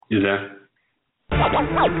Is there?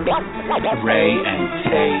 Ray and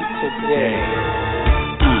Tay today.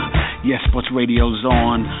 Yes, sports radio's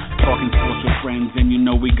on. Talking sports with friends, and you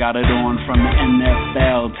know we got it on. From the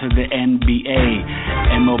NFL to the NBA,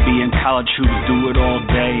 MLB and college hoops do it all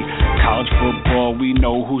day. College football, we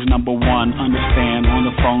know who's number one. Understand, on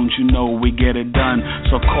the phones, you know we get it done.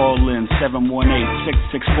 So call in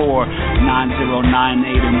 718-664-9098,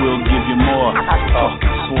 and we'll give you more.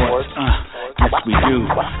 Talking sports, yes we do.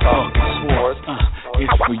 Talking sports,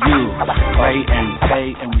 it's for you. Ray and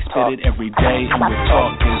Tay, and we spit it every day, and we're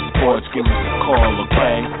talking sports. Give us a call,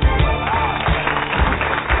 okay?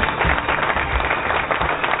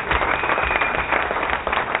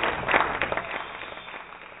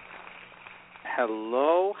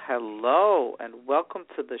 Hello, and welcome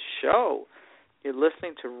to the show. You're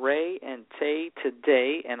listening to Ray and Tay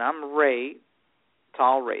today, and I'm Ray,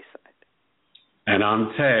 Tall Rayside. And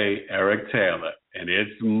I'm Tay, Eric Taylor. And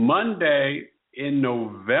it's Monday in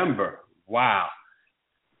November. Wow.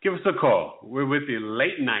 Give us a call. We're with you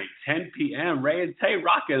late night, 10 p.m. Ray and Tay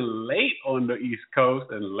rocking late on the East Coast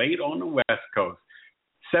and late on the West Coast.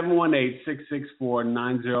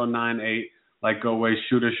 718-664-9098. Like always,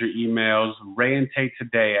 shoot us your emails,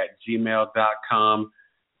 rayandtaytoday@gmail.com.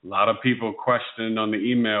 A lot of people questioned on the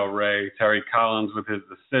email, Ray, Terry Collins with his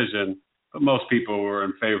decision, but most people were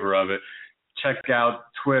in favor of it. Check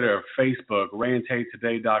out Twitter, Facebook,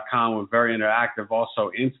 rayandtaytoday.com. We're very interactive.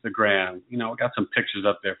 Also, Instagram. You know, we got some pictures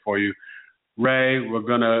up there for you. Ray, we're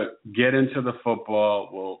going to get into the football.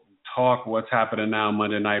 We'll talk what's happening now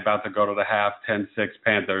Monday night, about to go to the half, 10-6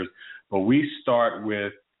 Panthers. But we start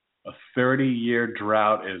with a 30-year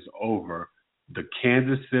drought is over. The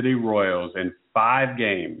Kansas City Royals in 5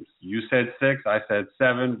 games. You said 6, I said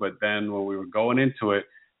 7, but then when we were going into it,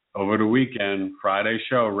 over the weekend, Friday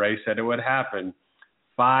show, Ray said it would happen.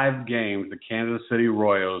 5 games, the Kansas City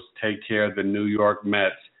Royals take care of the New York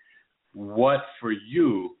Mets. What, for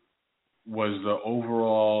you, was the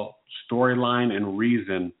overall storyline and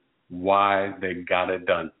reason why they got it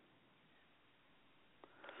done?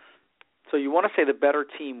 So you want to say the better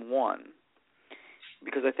team won,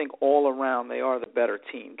 because I think all around they are the better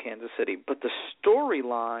team, Kansas City. But the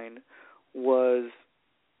storyline was,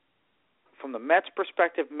 from the Mets'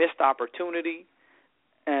 perspective, missed opportunity,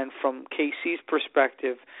 and from KC's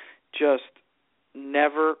perspective, just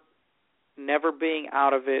never being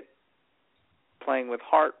out of it, playing with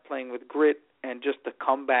heart, playing with grit, and just the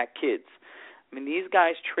comeback kids. I mean, these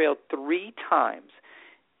guys trailed 3 times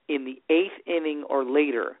in the 8th inning or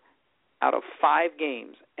later out of 5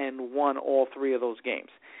 games and won all 3 of those games.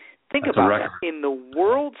 Think That's about that. In the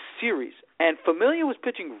World Series, and Familia was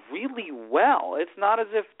pitching really well. It's not as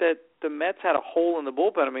if that the Mets had a hole in the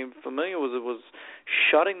bullpen. I mean, Familia was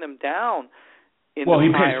shutting them down in the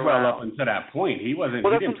he higher pitched well round. up until that point. He wasn't.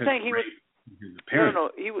 Well, he that's didn't what I'm saying.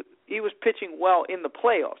 He was pitching well in the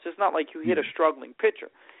playoffs. It's not like you hit a struggling pitcher.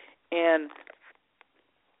 And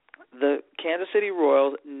the Kansas City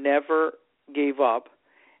Royals never gave up.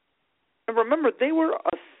 And remember, they were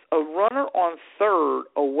a runner on third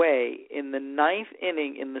away in the 9th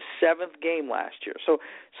inning in the 7th game last year. So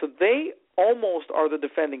they almost are the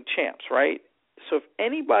defending champs, right? So if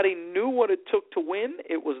anybody knew what it took to win,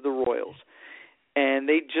 it was the Royals. And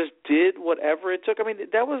they just did whatever it took. I mean,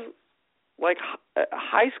 that was like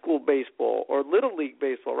high school baseball or Little League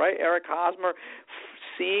baseball, right? Eric Hosmer,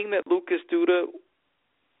 seeing that Lucas Duda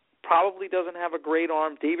probably doesn't have a great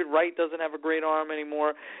arm, David Wright doesn't have a great arm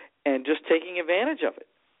anymore, and just taking advantage of it.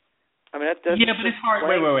 I mean, that's but it's hard.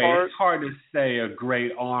 Wait. It's hard to say a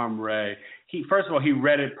great arm, Ray. First of all, he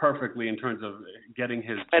read it perfectly in terms of getting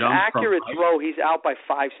his an jump accurate from throw. He's out by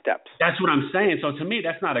 5 steps. That's what I'm saying. So to me,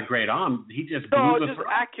 that's not a great arm. He just no, blew the just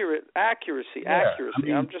throw. accuracy. Yeah. I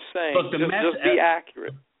mean, I'm just saying. Look, just be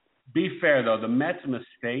accurate. Be fair though. The Mets'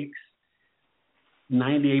 mistakes,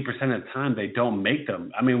 98% of the time, they don't make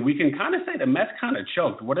them. I mean, we can kind of say the Mets kind of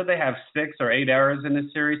choked. What did they have, 6 or 8 errors in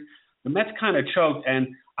this series? The Mets kind of choked,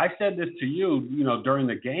 and I said this to you, during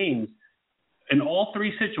the games. In all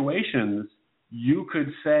 3 situations, you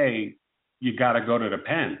could say you got to go to the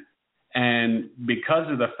pen. And because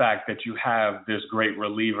of the fact that you have this great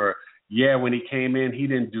reliever, when he came in, he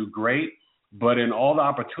didn't do great. But in all the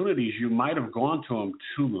opportunities, you might have gone to him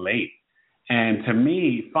too late. And to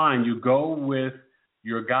me, fine, you go with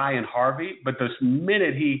your guy in Harvey, but the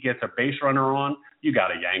minute he gets a base runner on, you got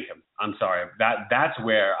to yank him. I'm sorry. That's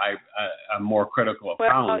where I'm more critical of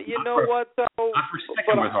Collins. You know what, though? Not for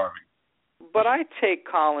sticking with Harvey. But I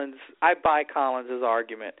buy Collins'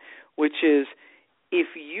 argument, which is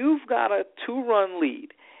if you've got a 2-run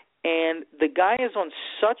lead and the guy is on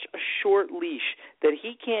such a short leash that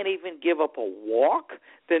he can't even give up a walk,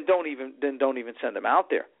 then don't even send him out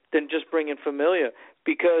there. Then just bring in Familia,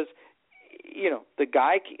 because the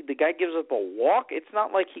guy gives up a walk. It's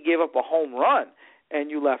not like he gave up a home run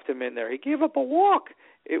and you left him in there. He gave up a walk.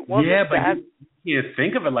 It wasn't that. You can't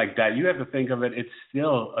think of it like that. You have to think of it, it's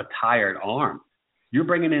still a tired arm. You're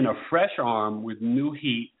bringing in a fresh arm with new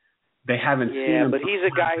heat. They haven't seen him. Yeah, but he's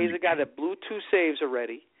a guy that blew 2 saves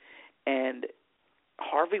already, and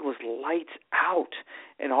Harvey was lights out.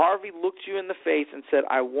 And Harvey looked you in the face and said,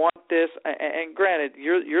 I want this. And granted,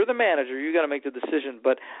 you're the manager. You got to make the decision.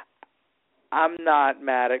 But I'm not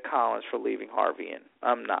mad at Collins for leaving Harvey in.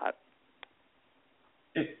 I'm not.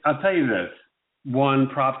 I'll tell you this. One,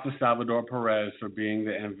 props to Salvador Perez for being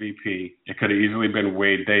the MVP. It could have easily been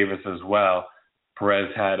Wade Davis as well.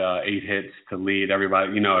 Perez had 8 hits to lead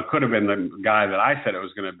everybody. It could have been the guy that I said it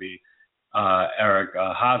was going to be, Eric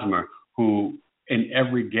Hosmer, who in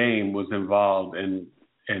every game was involved in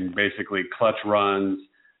basically clutch runs,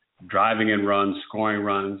 driving in runs, scoring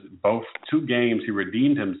runs. Both 2 games he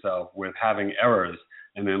redeemed himself with having errors,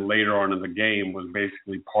 and then later on in the game was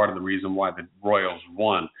basically part of the reason why the Royals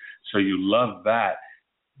won. So you love that.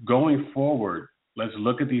 Going forward, let's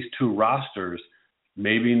look at these 2 rosters.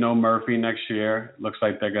 Maybe no Murphy next year. Looks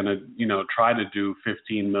like they're going to, try to do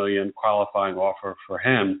 $15 million qualifying offer for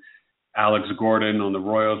him. Alex Gordon on the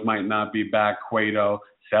Royals might not be back. Cueto,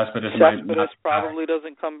 Cespedes might not probably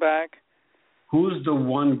doesn't come back. Who's the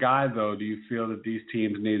one guy, though, do you feel that these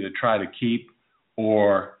teams need to try to keep,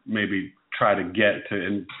 or maybe try to get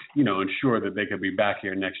to, ensure that they could be back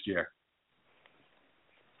here next year?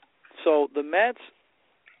 So the Mets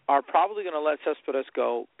are probably going to let Cespedes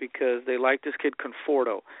go because they like this kid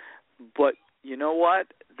Conforto. But you know what?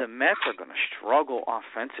 The Mets are going to struggle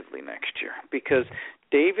offensively next year because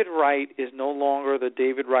David Wright is no longer the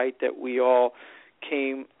David Wright that we all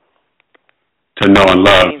came to know and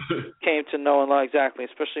love. Came to know and love, exactly,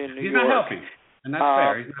 especially in New York. He's not healthy, and that's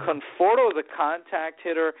fair. Conforto is a contact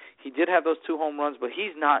hitter. He did have those 2 home runs, but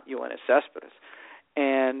he's not Yoenis Cespedes.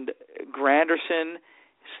 And Granderson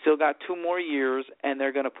still got 2 more years, and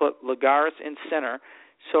they're going to put Lagares in center.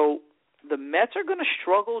 So the Mets are going to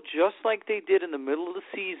struggle just like they did in the middle of the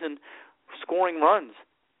season scoring runs.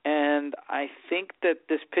 And I think that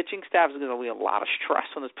this pitching staff is going to be a lot of stress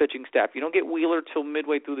on this pitching staff. You don't get Wheeler till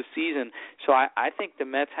midway through the season. So I think the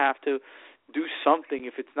Mets have to do something.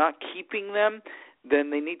 If it's not keeping them, then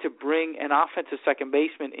they need to bring an offensive second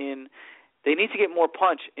baseman in. They need to get more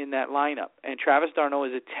punch in that lineup. And Travis d'Arnaud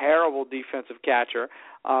is a terrible defensive catcher.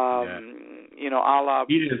 A la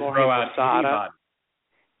Posada.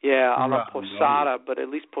 Yeah, a la Posada. But at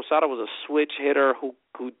least Posada was a switch hitter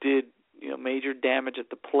who did major damage at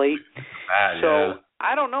the plate.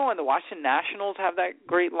 I don't know. And the Washington Nationals have that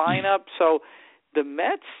great lineup. So the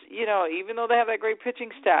Mets, even though they have that great pitching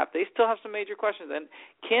staff, they still have some major questions. And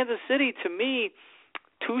Kansas City, to me,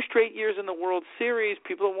 2 straight years in the World Series,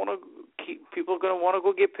 people are going to want to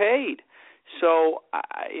go get paid. So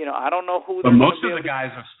I don't know who. But most of the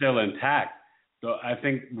guys are still intact. So I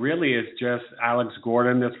think really it's just Alex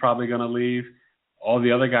Gordon that's probably going to leave. All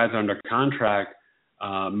the other guys are under contract.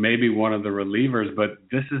 Maybe one of the relievers, but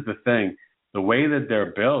this is the thing. The way that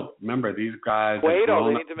they're built, remember, these guys... Cueto,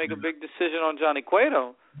 they need to make a big decision on Johnny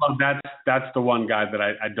Cueto. Well, that's the one guy that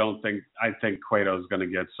I don't think... I think Cueto's going to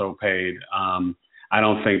get so paid. I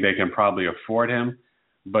don't think they can probably afford him.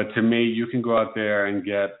 But to me, you can go out there and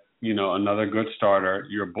get, another good starter.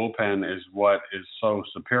 Your bullpen is what is so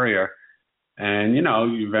superior. And,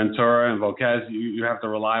 Ventura and Volquez, you have to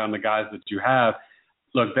rely on the guys that you have.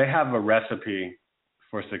 Look, they have a recipe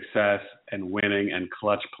for success and winning and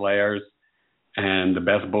clutch players and the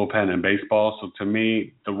best bullpen in baseball. So to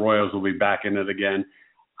me, the Royals will be back in it again.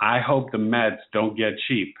 I hope the Mets don't get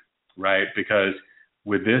cheap, right? Because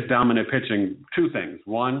with this dominant pitching, 2 things.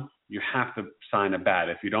 One, you have to sign a bat.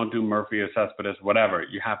 If you don't do Murphy or Cespedes, whatever,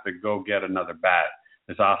 you have to go get another bat.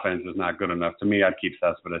 This offense is not good enough. To me, I'd keep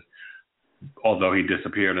Cespedes, although he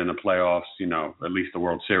disappeared in the playoffs, at least the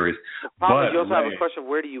World Series. But you also have a question,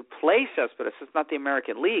 where do you play Cespedes? It's not the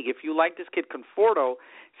American League. If you like this kid Conforto,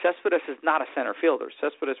 Cespedes is not a center fielder.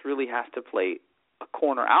 Cespedes really has to play a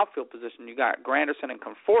corner outfield position. You got Granderson and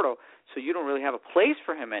Conforto, so you don't really have a place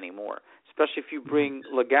for him anymore, especially if you bring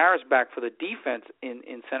Lagares back for the defense in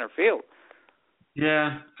center field.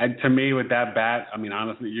 Yeah, to me with that bat,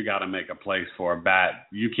 honestly, you got to make a place for a bat.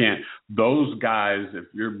 You can't. Those guys, if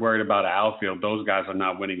you're worried about an outfield, those guys are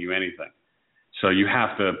not winning you anything. So you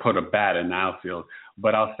have to put a bat in the outfield.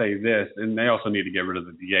 But I'll say this, and they also need to get rid of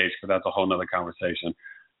the DH, because that's a whole other conversation.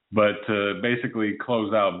 But to basically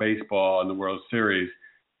close out baseball in the World Series,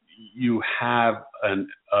 you have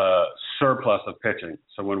a surplus of pitching.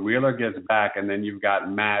 So when Wheeler gets back, and then you've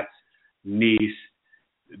got Matz, Neese,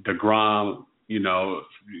 DeGrom, you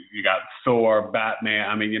got Thor, Batman.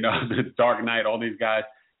 I mean, the Dark Knight, all these guys,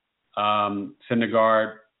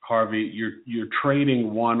 Syndergaard, Harvey. You're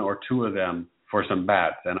trading one or two of them for some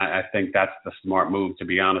bats, and I think that's the smart move, to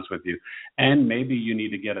be honest with you. And maybe you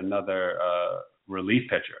need to get another relief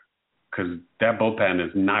pitcher, because that bullpen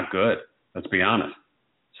is not good. Let's be honest.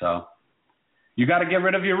 So you got to get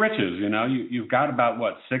rid of your riches. You've got about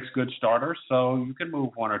 6 good starters, so you can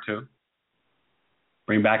move one or two.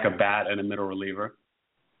 Bring back a bat and a middle reliever.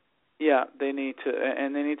 Yeah, they need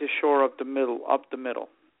to shore up the middle.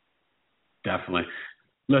 Definitely.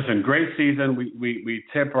 Listen, great season. We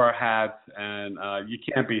tip our hats, and you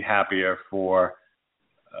can't be happier for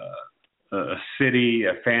a city,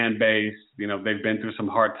 a fan base. They've been through some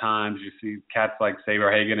hard times. You see cats like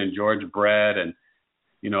Saberhagen and George Brett and,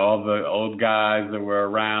 all the old guys that were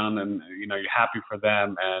around, and, you're happy for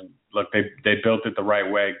them. And, look, they built it the right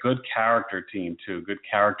way. Good character team, too. Good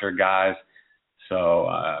character guys. So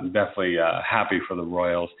I'm definitely happy for the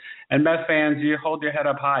Royals. And Mets fans, you hold your head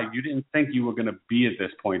up high. You didn't think you were going to be at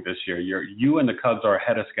this point this year. You and the Cubs are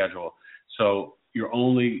ahead of schedule. So you're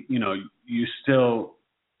only, you're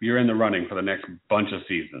in the running for the next bunch of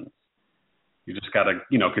seasons. You just got to,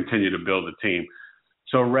 continue to build a team.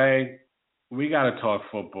 So, Ray, we got to talk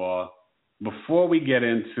football. Before we get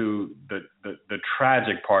into the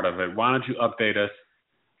tragic part of it, why don't you update us?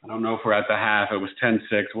 I don't know if we're at the half. It was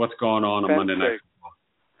 10-6. What's going on Monday Night Football?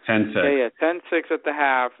 10-6. Yeah, 10-6 at the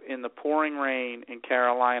half in the pouring rain in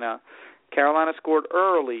Carolina. Carolina scored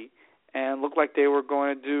early and looked like they were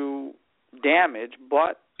going to do damage,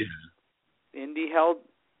 but Indy held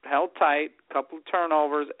tight, couple of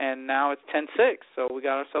turnovers, and now it's 10-6. So we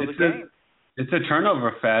got ourselves a game. It's a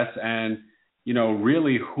turnover fest, and,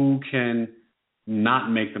 really who can not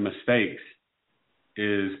make the mistakes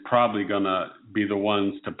is probably going to be the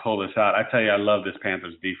ones to pull this out. I tell you, I love this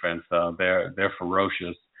Panthers defense, though. They're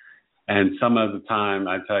ferocious. And some of the time,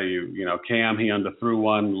 I tell you, Cam, he underthrew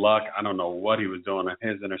one. Luck, I don't know what he was doing at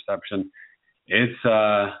his interception. It's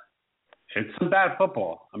some bad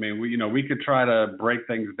football. I mean, we could try to break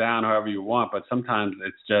things down however you want, but sometimes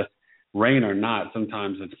it's just rain or not.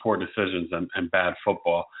 Sometimes it's poor decisions and bad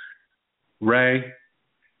football. Ray,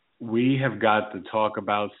 we have got to talk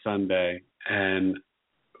about Sunday, and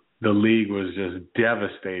the league was just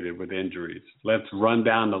devastated with injuries. Let's run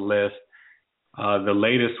down the list. The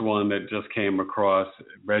latest one that just came across,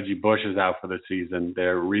 Reggie Bush is out for the season.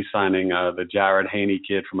 They're re-signing the Jared Haney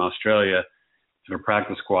kid from Australia to the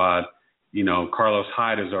practice squad. Carlos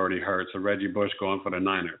Hyde is already hurt, so Reggie Bush going for the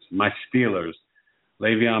Niners. My Steelers,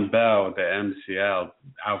 Le'Veon Bell with the MCL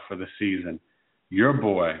out for the season. Your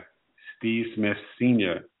boy, Steve Smith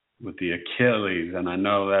Sr. with the Achilles, and I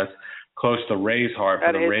know that's close to Ray's heart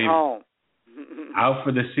for the Ravens. Out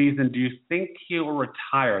for the season. Do you think he'll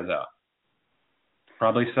retire, though?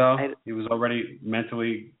 Probably so. He was already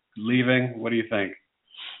mentally leaving. What do you think?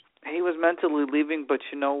 He was mentally leaving, but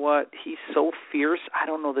you know what? He's so fierce. I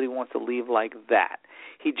don't know that he wants to leave like that.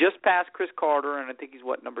 He just passed Chris Carter, and I think he's,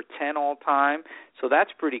 number 10 all time. So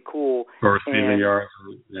that's pretty cool. First season yards.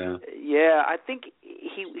 Yeah. Yeah, I think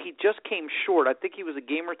he just came short. I think he was a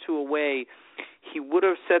game or two away. He would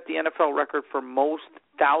have set the NFL record for most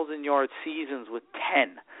 1,000-yard seasons with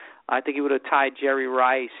 10. I think he would have tied Jerry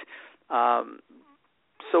Rice.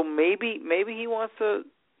 So maybe he wants to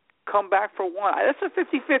come back for one. That's a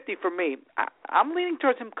 50-50 for me. I'm leaning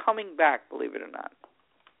towards him coming back, believe it or not.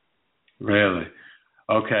 Really?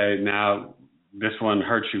 Okay, now this one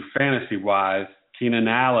hurts you fantasy-wise. Keenan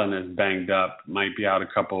Allen is banged up, might be out a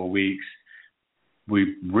couple of weeks.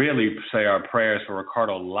 We really say our prayers for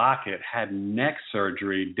Ricardo Lockett. Had neck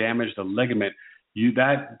surgery, damaged the ligament.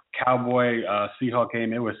 That Cowboy Seahawks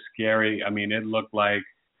game, it was scary. I mean, it looked like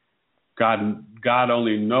God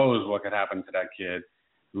only knows what could happen to that kid.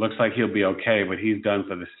 Looks like he'll be okay, but he's done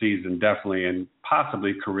for the season, definitely, and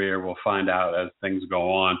possibly career. We'll find out as things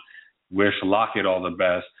go on. Wish Lockett all the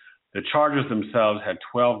best. The Chargers themselves had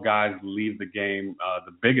 12 guys leave the game.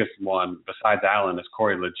 The biggest one, besides Allen, is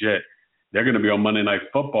Corey Legit. They're going to be on Monday Night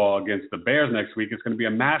Football against the Bears next week. It's going to be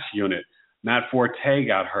a mash unit. Matt Forte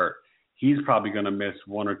got hurt. He's probably going to miss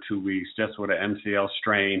 1 or 2 weeks just with an MCL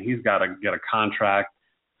strain. He's got to get a contract.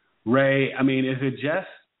 Ray, I mean, is it just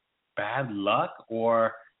bad luck,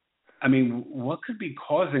 or, I mean, what could be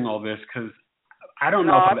causing all this? Because I don't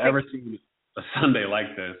know if I've ever seen a Sunday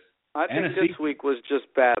like this. I think this week was just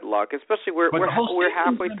bad luck, especially we're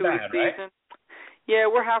halfway through the season. Right? Yeah,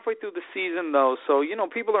 we're halfway through the season, though, so,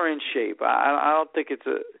 people are in shape. I don't think it's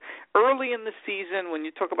early in the season when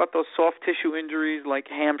you talk about those soft tissue injuries like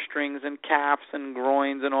hamstrings and calves and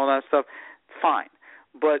groins and all that stuff, fine.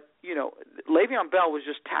 But, Le'Veon Bell was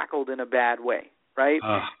just tackled in a bad way, right?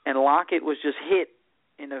 And Lockett was just hit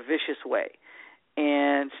in a vicious way.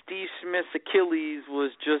 And Steve Smith's Achilles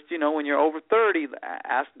was just, when you're over 30,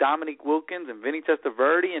 ask Dominique Wilkins and Vinny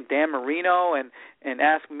Testaverde and Dan Marino and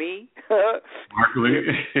ask me.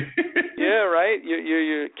 Yeah, right.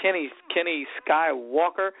 You're Kenny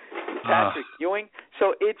Skywalker, Patrick Ewing.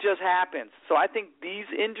 So it just happens. So I think these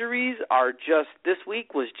injuries are just, this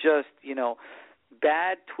week was just,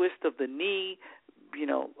 bad twist of the knee.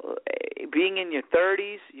 Being in your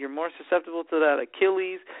 30s, you're more susceptible to that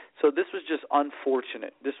Achilles. So this was just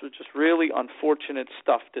unfortunate. This was just really unfortunate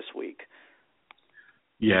stuff this week.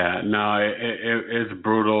 Yeah, no, it's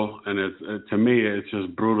brutal, and to me, it's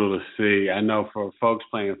just brutal to see. I know for folks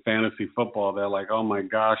playing fantasy football, they're like, oh my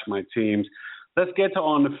gosh, my teams. Let's get to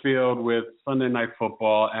on the field with Sunday Night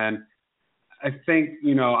Football, and I think,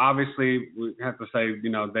 obviously we have to say,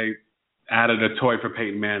 they added a toy for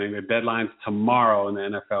Peyton Manning. The deadline's tomorrow in the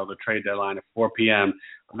NFL, the trade deadline at 4 p.m.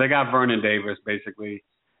 They got Vernon Davis, basically.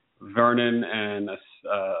 Vernon and a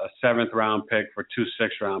seventh-round pick for 2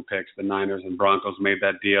 sixth-round picks. The Niners and Broncos made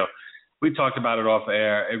that deal. We talked about it off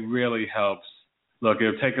air. It really helps. Look,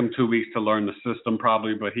 it'll take him 2 weeks to learn the system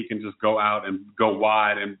probably, but he can just go out and go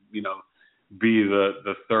wide and, be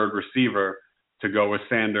the third receiver to go with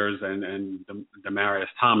Sanders and Demaryius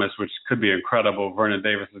Thomas, which could be incredible. Vernon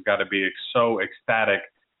Davis has got to be so ecstatic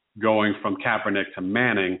going from Kaepernick to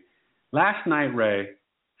Manning. Last night, Ray,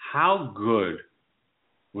 how good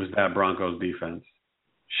was that Broncos defense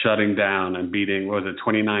shutting down and beating,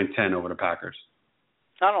 29-10 over the Packers?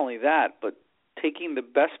 Not only that, but taking the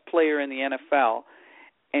best player in the NFL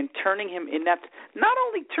and turning him inept. Not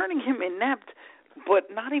only turning him inept,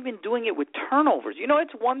 but not even doing it with turnovers.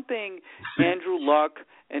 It's one thing, Andrew Luck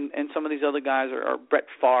and some of these other guys, are Brett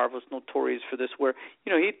Favre was notorious for this, where,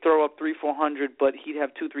 he'd throw up 300-400, but he'd have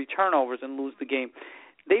 2-3 turnovers and lose the game.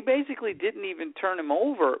 They basically didn't even turn him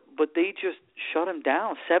over, but they just shut him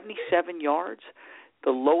down. 77 yards,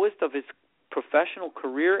 the lowest of his professional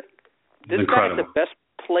career. This guy's the best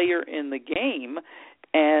player in the game,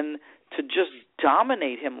 and to just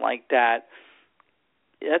dominate him like that,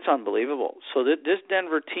 that's unbelievable. So this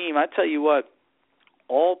Denver team, I tell you what,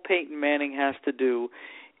 all Peyton Manning has to do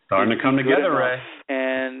starting to come together, Ray.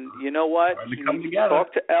 And you know what? Talk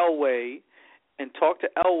to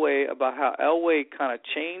Elway about how Elway kind of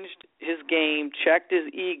changed his game, checked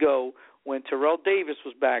his ego when Terrell Davis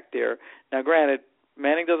was back there. Now, granted,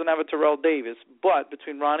 Manning doesn't have a Terrell Davis, but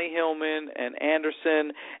between Ronnie Hillman and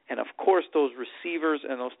Anderson and, of course, those receivers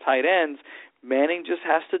and those tight ends, Manning just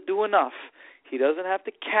has to do enough. He doesn't have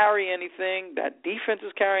to carry anything. That defense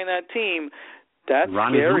is carrying that team. That's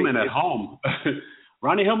Ronnie scary. Hillman at home.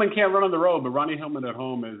 Ronnie Hillman can't run on the road, but Ronnie Hillman at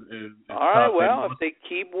home is all right, well, if they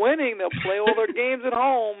keep winning, they'll play all their games at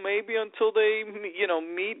home, maybe until they,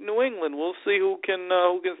 meet New England. We'll see who can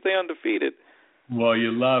stay undefeated. Well,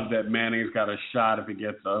 you love that Manning's got a shot if he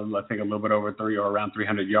gets, I think, a little bit over around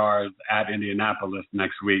 300 yards at Indianapolis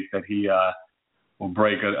next week, that he will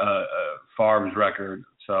break a Favre's record.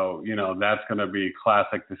 So, that's going to be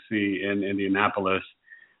classic to see in Indianapolis.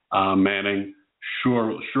 Manning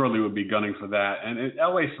surely would be gunning for that. And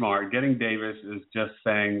Elway's smart. Getting Davis is just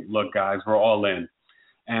saying, look, guys, we're all in.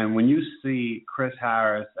 And when you see Chris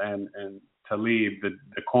Harris and Talib,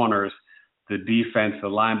 the corners, the defense, the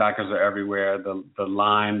linebackers are everywhere. The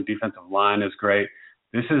defensive line is great.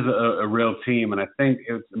 This is a real team, and I think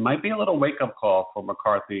it might be a little wake-up call for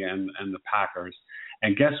McCarthy and the Packers.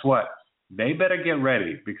 And guess what? They better get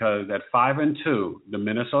ready, because at 5-2, the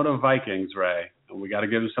Minnesota Vikings, Ray, and we got to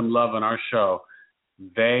give them some love on our show,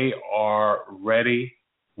 they are ready,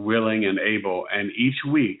 willing, and able. And each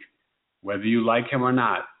week, whether you like him or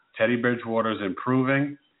not, Teddy Bridgewater is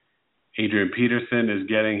improving. Adrian Peterson is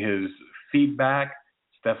getting his feet back.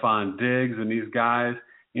 Stephon Diggs and these guys.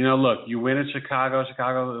 Look, you win in Chicago.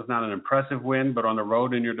 Chicago is not an impressive win, but on the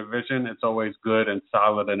road in your division, it's always good and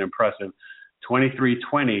solid and impressive.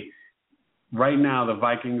 23-20. Right now, the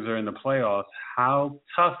Vikings are in the playoffs. How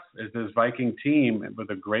tough is this Viking team with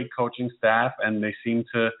a great coaching staff, and they seem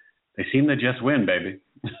to just win, baby.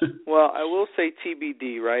 Well, I will say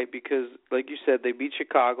TBD, right? Because, like you said, they beat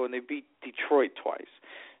Chicago and they beat Detroit twice.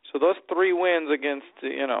 So those 3 wins against,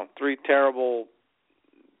 3 terrible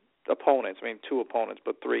opponents. 2 opponents,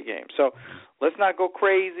 but 3 games. So let's not go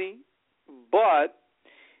crazy. But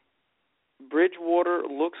Bridgewater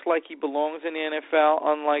looks like he belongs in the NFL,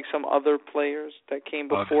 unlike some other players that came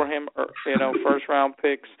before him, or, first-round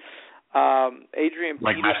picks. Adrian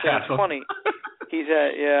like Peterson, it's funny. He's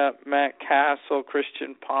at, Matt Castle,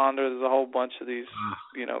 Christian Ponder. There's a whole bunch of these,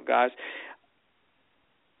 guys.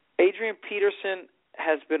 Adrian Peterson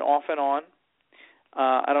has been off and on.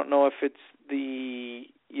 I don't know if it's the,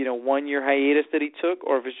 1-year hiatus that he took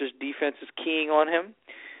or if it's just defense is keying on him.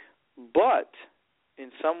 But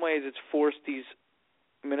in some ways it's forced these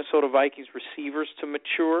Minnesota Vikings receivers to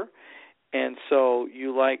mature. And so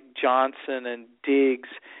you like Johnson and Diggs.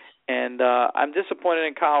 And I'm disappointed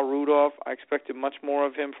in Kyle Rudolph. I expected much more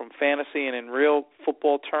of him from fantasy and in real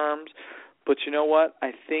football terms. But you know what?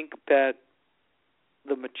 I think that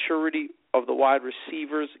the maturity of the wide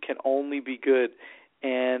receivers can only be good.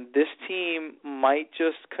 And this team might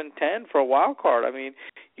just contend for a wild card. I mean,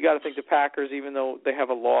 you got to think the Packers, even though they have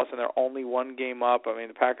a loss and they're only one game up, I mean,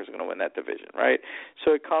 the Packers are going to win that division, right?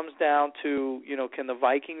 So it comes down to, can the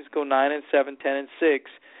Vikings go 9-7, 10-6,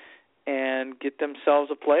 and get themselves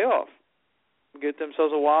a playoff, get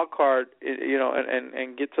themselves a wild card,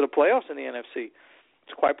 and get to the playoffs in the NFC.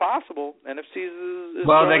 It's quite possible. NFC is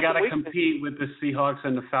well, they got to compete with the Seahawks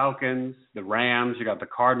and the Falcons, the Rams. You got the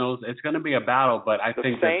Cardinals. It's going to be a battle, but I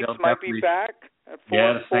think that they'll might be back at 4-4.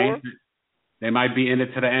 Yeah, the Saints. They might be in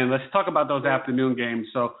it to the end. Let's talk about those afternoon games.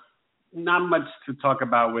 So, not much to talk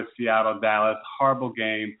about with Seattle, Dallas. Horrible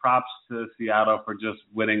game. Props to Seattle for just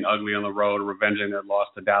winning ugly on the road, revenging their loss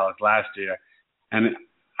to Dallas last year. And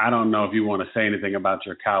I don't know if you want to say anything about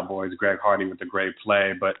your Cowboys, Greg Hardy with the great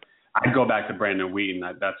play, but I'd go back to Brandon Wheaton.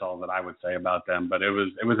 That's all that I would say about them. But it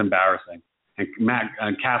was embarrassing.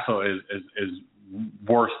 And Castle is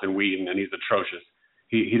worse than Wheaton, and he's atrocious.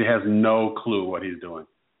 He has no clue what he's doing.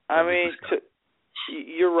 I mean,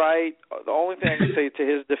 you're right. The only thing I can say to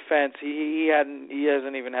his defense, he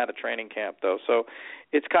hasn't even had a training camp though, so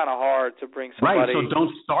it's kind of hard to bring somebody. Right. So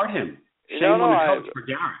don't start him. Shame on the coach for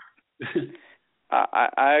Garrett.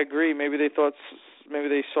 I agree. Maybe they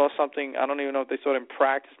saw something. I don't even know if they saw it in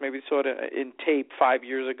practice. Maybe they saw it in tape 5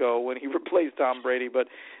 years ago when he replaced Tom Brady. But,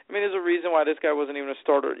 I mean, there's a reason why this guy wasn't even a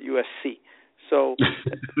starter at USC. So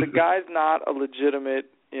the guy's not a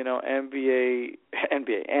legitimate,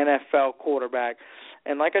 NFL quarterback.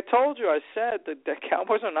 And like I told you, I said that the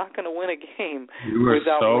Cowboys are not going to win a game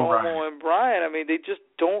without Romo and Bryant. I mean, they just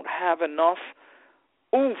don't have enough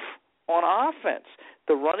oomph on offense.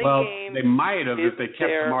 The running game. They might have if they kept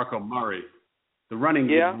DeMarco Murray. The running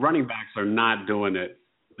backs are not doing it.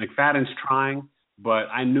 McFadden's trying, but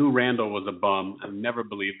I knew Randall was a bum. I never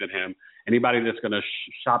believed in him. Anybody that's going to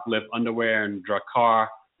shoplift underwear and Drakkar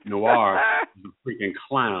Noir is a freaking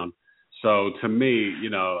clown. So to me,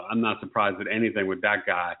 I'm not surprised at anything with that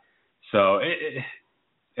guy. So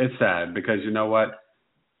it's sad because you know what?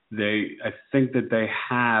 I think that they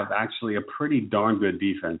have actually a pretty darn good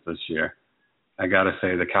defense this year. I got to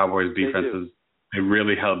say the Cowboys defenses, they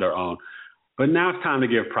really held their own. But now it's time to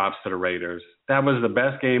give props to the Raiders. That was the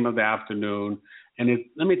best game of the afternoon. And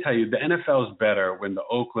let me tell you, the NFL is better when the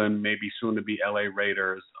Oakland, maybe soon to be LA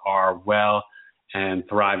Raiders are well and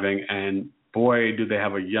thriving. And boy, do they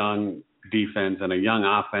have a young defense and a young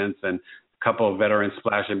offense and a couple of veterans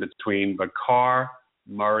splash in between. But Carr,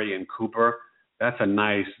 Murray, and Cooper, that's a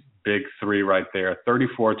nice big three right there,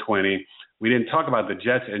 34-20. We didn't talk about the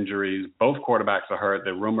Jets injuries. Both quarterbacks are hurt.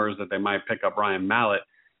 There are rumors that they might pick up Ryan Mallett.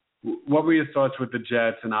 What were your thoughts with the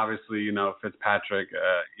Jets? And obviously, Fitzpatrick,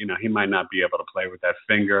 he might not be able to play with that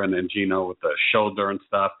finger, and then Geno with the shoulder and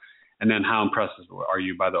stuff. And then how impressed are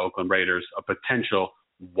you by the Oakland Raiders, a potential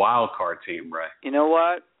wild card team, Ray? You know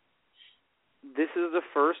what? This is the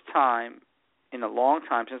first time in a long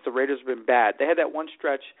time since the Raiders have been bad. They had that one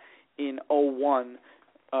stretch in 02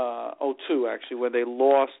 actually, where they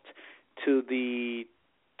lost to the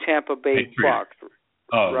Tampa Bay Bucks.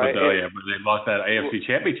 Oh, right? But they lost that AFC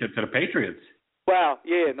Championship to the Patriots. Well,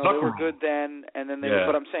 yeah, no, they were good then, and then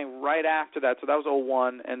but I'm saying right after that, so that was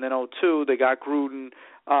 01, and then 02, they got Gruden,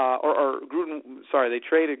 they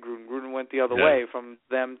traded Gruden. Gruden went the other way from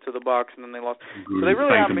them to the Bucks, and then they lost. Gruden, so they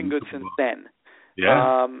really haven't been good since then.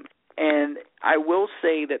 Yeah. And I will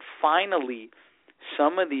say that finally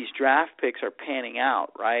some of these draft picks are panning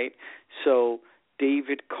out, right? So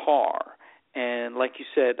David Carr, and like you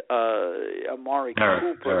said, Amari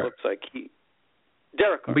Cooper looks like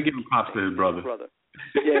Derek Carr. We give him props to his brother.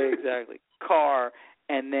 Yeah, exactly. Carr,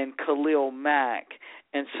 and then Khalil Mack.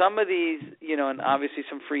 And some of these, and obviously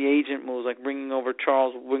some free agent moves, like bringing back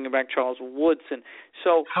Charles Woodson.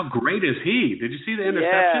 So how great is he? Did you see the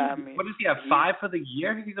interception? Yeah, I mean, what does he have, 5 for the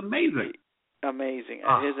year? He's amazing. Amazing.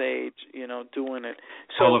 At his age, doing it.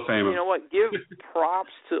 So, Hall of Famer. You know what? Give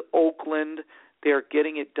props to Oakland. They're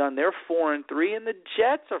getting it done. They're 4-3, and the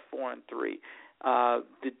Jets are 4-3.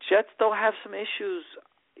 The Jets, though, have some issues.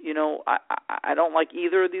 I don't like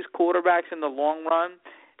either of these quarterbacks in the long run,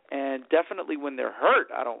 and definitely when they're hurt,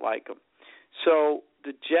 I don't like them. So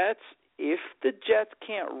the Jets, if the Jets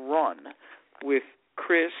can't run with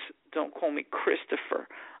don't call me Christopher,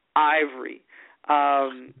 Ivory,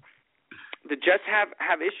 the Jets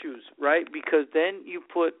have issues, right? Because then you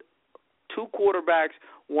put two quarterbacks,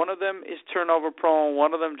 one of them is turnover prone,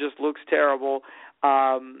 one of them just looks terrible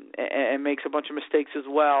and makes a bunch of mistakes as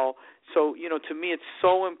well. So, to me it's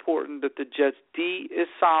so important that the Jets' D is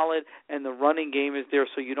solid and the running game is there,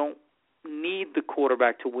 so you don't need the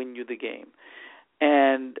quarterback to win you the game.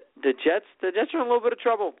 And the Jets are in a little bit of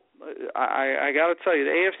trouble. I got to tell you,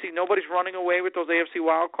 the AFC, nobody's running away with those AFC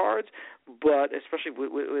wild cards, but especially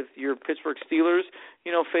with your Pittsburgh Steelers,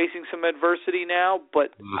 facing some adversity now.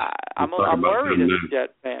 But I'm worried as a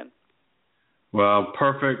Jet fan. Well,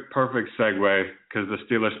 perfect segue, because the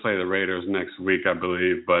Steelers play the Raiders next week, I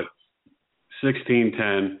believe. But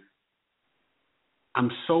 16-10,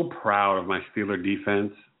 I'm so proud of my Steeler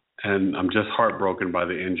defense, and I'm just heartbroken by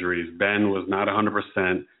the injuries. Ben was not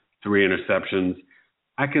 100%, 3 interceptions.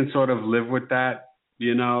 I can sort of live with that,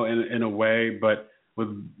 in a way. But with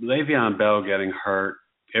Le'Veon Bell getting hurt,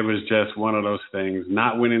 it was just one of those things,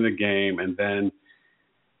 not winning the game. And then,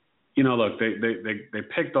 look, they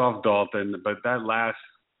picked off Dalton, but that last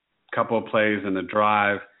couple of plays in the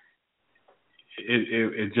drive,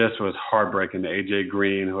 it just was heartbreaking. A.J.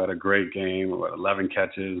 Green, who had a great game, 11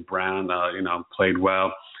 catches. Brown, played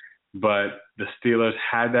well. But the Steelers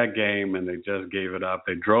had that game, and they just gave it up.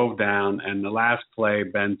 They drove down, and the last play,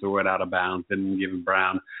 Ben threw it out of bounds, didn't give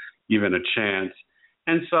Brown even a chance.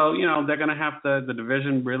 And so, they're going to have the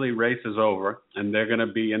division really race is over, and they're going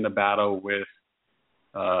to be in the battle with,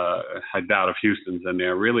 I doubt if Houston's in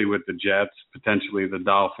there, really with the Jets, potentially the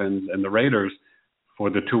Dolphins, and the Raiders for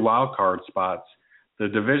the 2 wild card spots. The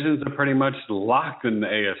divisions are pretty much locked in the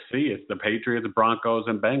AFC. It's the Patriots, Broncos,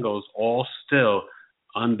 and Bengals all still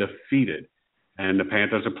undefeated, and the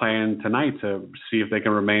Panthers are playing tonight to see if they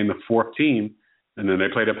can remain the 4th team, and then they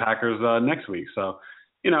play the Packers next week. So,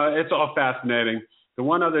 it's all fascinating. The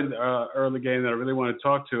one other early game that I really want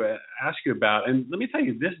to ask you about, and let me tell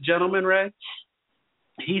you, this gentleman, Ray,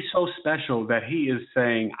 he's so special that he is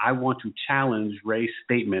saying, I want to challenge Ray's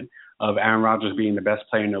statement of Aaron Rodgers being the best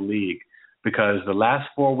player in the league, because the last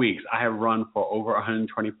 4 weeks I have run for over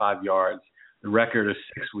 125 yards. The record is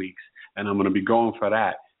 6 weeks. And I'm going to be going for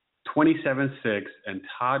that. 27-6, and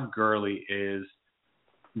Todd Gurley is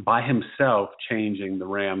by himself changing the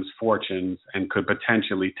Rams' fortunes and could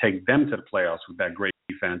potentially take them to the playoffs with that great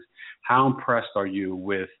defense. How impressed are you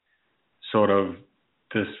with sort of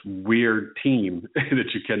this weird team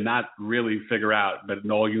that you cannot really figure out, but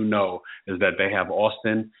all you know is that they have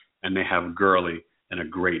Austin and they have Gurley and a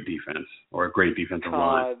great defense, or a great defensive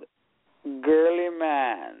line? Gurley,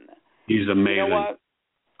 man. He's amazing. You know what?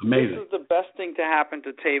 Amazing. This is the best thing to happen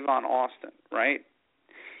to Tavon Austin, right?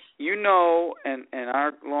 And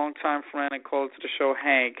our longtime friend and caller to the show,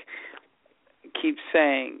 Hank, keeps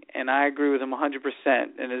saying, and I agree with him 100%,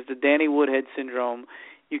 and it's the Danny Woodhead syndrome.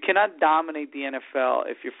 You cannot dominate the NFL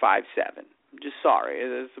if you're 5'7". I'm just sorry.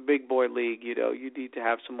 It's a big boy league, you need to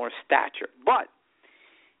have some more stature. But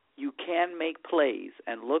you can make plays.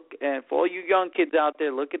 And for all you young kids out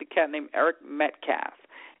there, look at a cat named Eric Metcalf.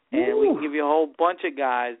 And we can give you a whole bunch of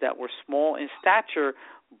guys that were small in stature,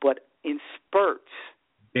 but in spurts.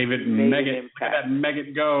 David Meggett. Look at that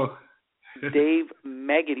Meggett go. Dave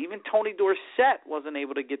Meggett. Even Tony Dorsett wasn't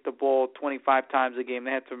able to get the ball 25 times a game.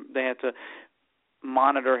 They had to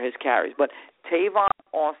monitor his carries. But Tavon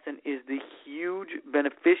Austin is the huge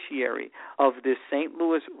beneficiary of this St.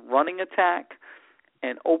 Louis running attack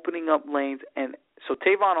and opening up lanes. And so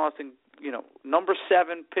Tavon Austin, number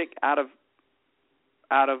 7 pick out of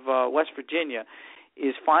West Virginia,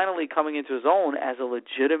 is finally coming into his own as a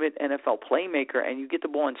legitimate NFL playmaker, and you get the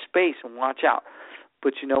ball in space and watch out.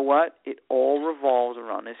 But you know what? It all revolves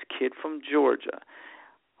around this kid from Georgia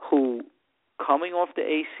who, coming off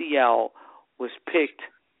the ACL, was picked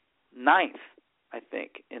 9th, I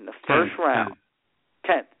think, in the first round.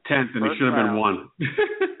 10th. 10th, and he should have been 1.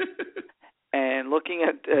 And looking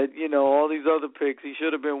at all these other picks, he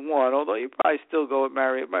should have been 1. Although you probably still go with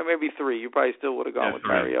Mariota, maybe 3. You probably still would have gone with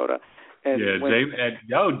Mariota. And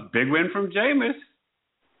big win from Jameis.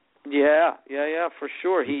 Yeah, for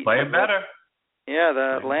sure. He's playing better. Yeah,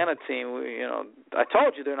 the Atlanta team. I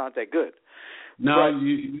told you they're not that good. No,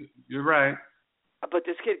 you're right. But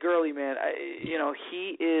this kid Gurley, man,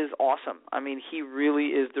 he is awesome. I mean, he really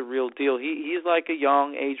is the real deal. He's like a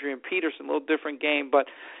young Adrian Peterson, a little different game, but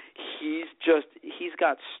he's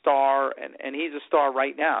got star, and he's a star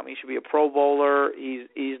right now. I mean, he should be a Pro Bowler.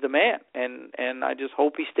 He's the man, and I just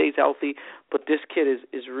hope he stays healthy. But this kid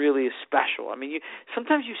is really special. I mean,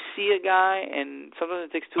 sometimes you see a guy, and sometimes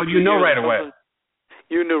it takes 2 years. Right away.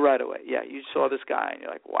 You knew right away. Yeah, you saw this guy, and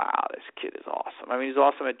you're like, wow, this kid is awesome. I mean, he's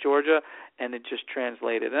awesome at Georgia, and it just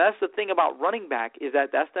translated. And that's the thing about running back is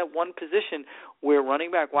that's that one position where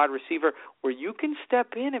running back, wide receiver, where you can step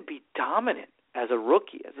in and be dominant as a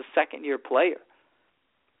rookie, as a second-year player.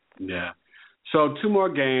 Yeah. So 2 more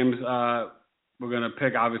games. We're going to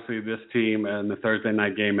pick, obviously, this team and the Thursday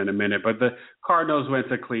night game in a minute. But the Cardinals went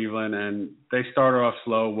to Cleveland, and they started off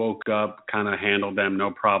slow, woke up, kind of handled them,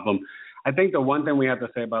 no problem. I think the one thing we have to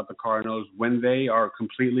say about the Cardinals, when they are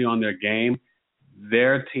completely on their game,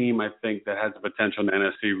 their team, I think, that has the potential in the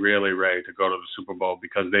NFC really ready to go to the Super Bowl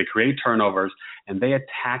because they create turnovers and they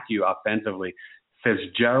attack you offensively.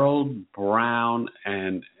 Fitzgerald, Brown,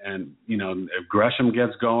 and if Gresham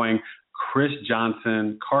gets going, Chris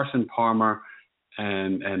Johnson, Carson Palmer,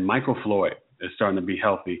 and Michael Floyd is starting to be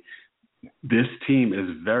healthy. This team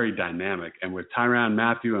is very dynamic. And with Tyrann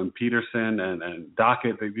Mathieu and Peterson and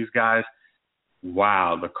Dockett, these guys,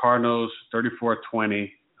 wow, the Cardinals,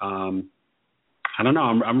 34-20. I don't know.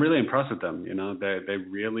 I'm really impressed with them. They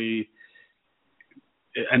really –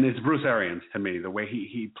 and it's Bruce Arians to me, the way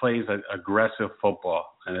he plays aggressive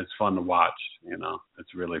football, and it's fun to watch.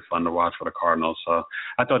 It's really fun to watch for the Cardinals. So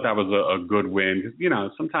I thought that was a good win.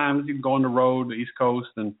 Sometimes you can go on the road, the East Coast,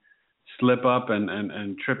 and slip up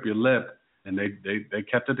and trip your lip, and they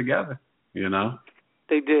kept it together,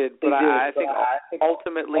 They did, but I think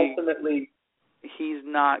ultimately he's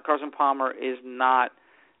not – Carson Palmer is not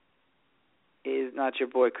your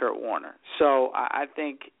boy Kurt Warner. So I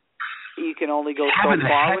think you can only go so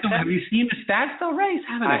far with him. Have you seen the stats though, Ray?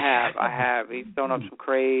 I have. He's thrown up some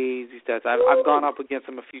crazy stats. I've gone up against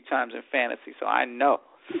him a few times in fantasy, so I know.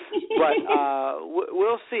 But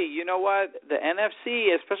we'll see. You know what? The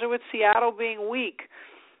NFC, especially with Seattle being weak,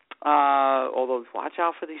 although watch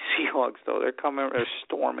out for these Seahawks, though. They're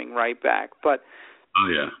storming right back. But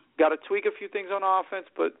got to tweak a few things on offense,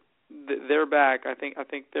 but they're back. I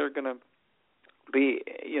think they're going to be,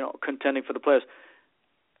 contending for the playoffs.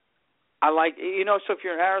 I like, so if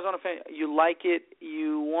you're an Arizona fan, you like it.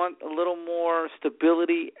 You want a little more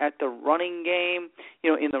stability at the running game,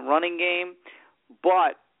 in the running game.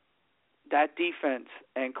 But that defense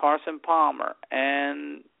and Carson Palmer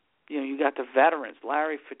and, you got the veterans,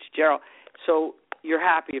 Larry Fitzgerald. So you're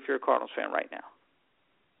happy if you're a Cardinals fan right now.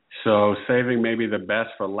 So saving maybe the best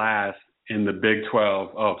for last in the Big 12,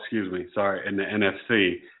 in the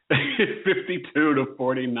NFC,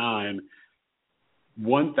 52-49,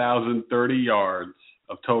 1,030 yards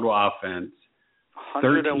of total offense,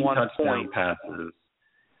 13 touchdown passes.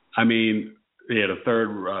 I mean, the third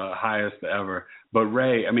highest ever. But,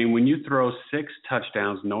 Ray, when you throw 6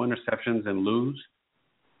 touchdowns, no interceptions, and lose,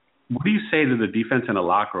 what do you say to the defense in the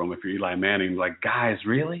locker room if you're Eli Manning? Like, guys,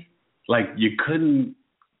 really? Like, you couldn't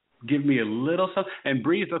give me a little something? And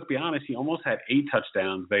Brees, let's be honest, he almost had 8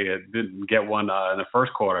 touchdowns. They didn't get one in the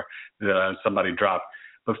first quarter that somebody dropped.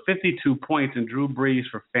 But 52 points, and Drew Brees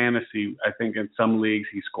for fantasy, I think in some leagues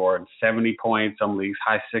he scored 70 points, some leagues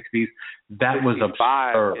high 60s. That was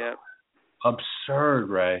absurd. Yep. Absurd,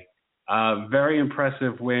 Ray. Very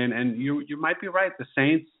impressive win. And you might be right. The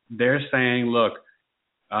Saints, they're saying, look,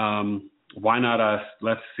 why not us?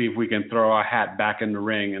 Let's see if we can throw our hat back in the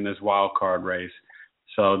ring in this wild card race.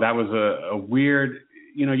 So that was a weird,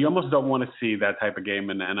 you almost don't want to see that type of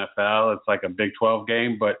game in the NFL. It's like a Big 12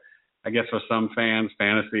 game, but I guess for some fans,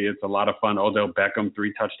 fantasy, it's a lot of fun. Odell Beckham,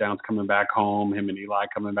 3 touchdowns coming back home, him and Eli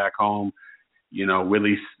coming back home.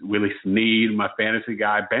 Willie Snead, my fantasy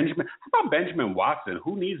guy. Benjamin, how about Benjamin Watson?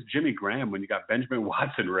 Who needs Jimmy Graham when you got Benjamin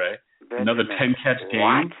Watson, Ray? Another 10-catch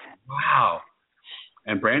game. Wow.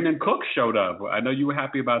 And Brandon Cooks showed up. I know you were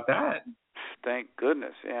happy about that. Thank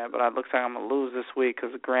goodness, yeah. But it looks like I'm going to lose this week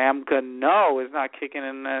because Graham Gano is not kicking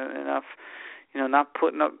in enough, not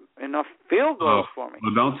putting up enough field goals for me.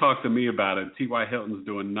 Well, don't talk to me about it. T.Y. Hilton's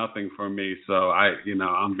doing nothing for me, so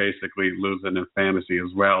I'm basically losing in fantasy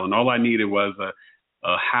as well. And all I needed was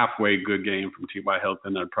a halfway good game from T.Y.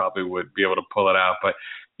 Hilton. I probably would be able to pull it out. But,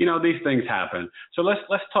 these things happen. So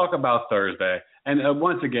let's talk about Thursday. And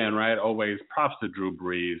once again, right, always props to Drew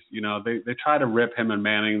Brees. They try to rip him and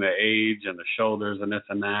Manning the age and the shoulders and this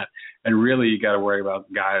and that. And really you got to worry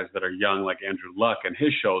about guys that are young like Andrew Luck and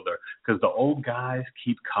his shoulder because the old guys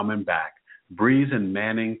keep coming back. Brees and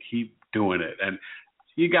Manning keep doing it. And,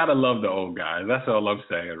 you got to love the old guys. That's all I'm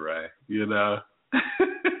saying, Ray. You know?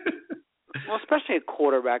 Well, especially a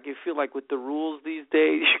quarterback, you feel like with the rules these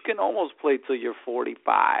days, you can almost play till you're 45.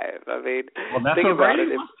 I mean, that's think what about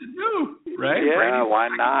Brady it. wants to do, right? Yeah, Brady why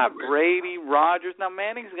not? Brady, Rodgers. Now,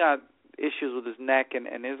 Manning's got issues with his neck and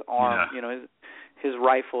his arm. Yeah. You know, his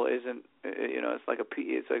rifle isn't. You know, it's like a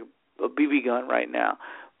BB gun right now.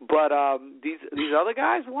 But these other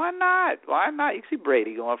guys, why not? Why not? You see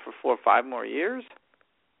Brady going for 4 or 5 more years.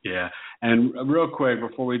 Yeah, and real quick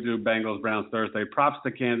before we do Bengals-Browns Thursday, props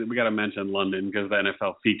to Kansas. We got to mention London because the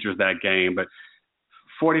NFL features that game. But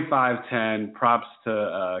 45-10, props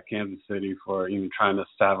to Kansas City for even trying to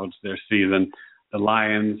salvage their season. The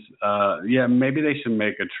Lions, maybe they should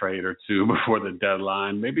make a trade or two before the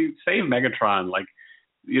deadline. Maybe save Megatron. Like,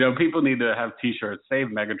 you know, people need to have T-shirts. Save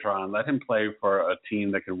Megatron. Let him play for a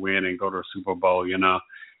team that can win and go to a Super Bowl. You know,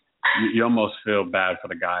 you almost feel bad for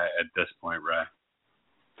the guy at this point, Ray.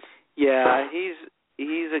 Yeah,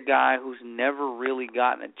 he's a guy who's never really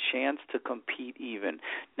gotten a chance to compete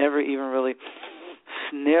never even really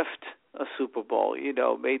sniffed a Super Bowl, you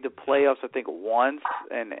know, made the playoffs I think once,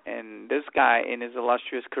 and this guy in his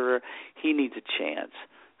illustrious career, he needs a chance.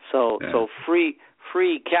 So free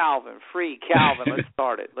Calvin, let's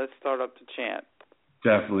start it. Let's start up the chant.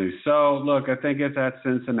 Definitely. So look, I think it's at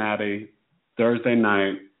Cincinnati Thursday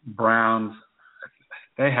night. Browns,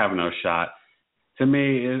 they have no shot. To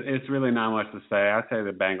me, it's really not much to say. I'd say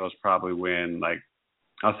the Bengals probably win, like,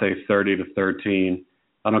 I'll say 30-13.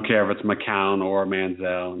 I don't care if it's McCown or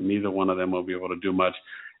Manziel. Neither one of them will be able to do much.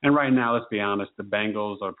 And right now, let's be honest, the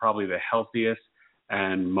Bengals are probably the healthiest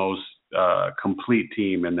and most complete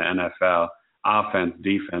team in the NFL. Offense,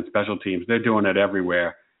 defense, special teams, they're doing it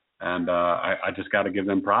everywhere. And I just got to give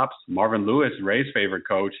them props. Marvin Lewis, Ray's favorite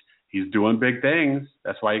coach, he's doing big things.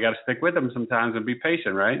 That's why you got to stick with him sometimes and be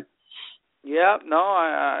patient, right? Yeah, no,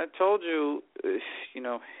 I told you, you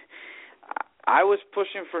know, I was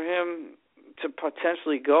pushing for him to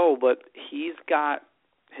potentially go, but he's got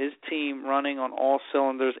his team running on all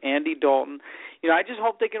cylinders. Andy Dalton, you know, I just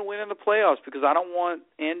hope they can win in the playoffs because I don't want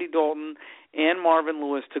Andy Dalton and Marvin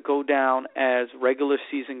Lewis to go down as regular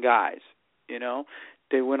season guys. You know,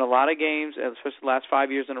 they win a lot of games, especially the last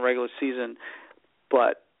 5 years in the regular season,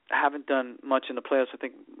 but haven't done much in the playoffs. I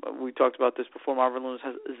think we talked about this before. Marvin Lewis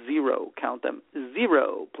has 0, count them,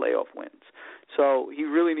 0 playoff wins. So he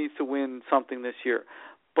really needs to win something this year.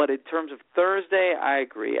 But in terms of Thursday, I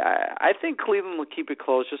agree. I think Cleveland will keep it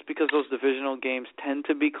close just because those divisional games tend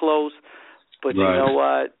to be close. But right. You know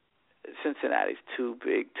what? Cincinnati's too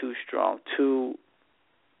big, too strong, too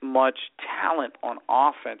much talent on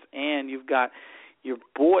offense. And you've got your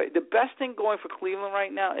boy. The best thing going for Cleveland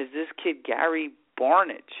right now is this kid, Gary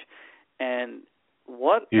Barnidge. And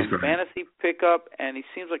what a fantasy pickup. And he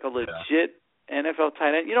seems like a legit NFL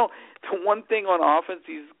tight end. You know, the one thing on offense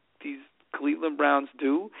these Cleveland Browns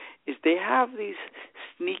do is they have these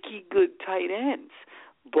sneaky good tight ends.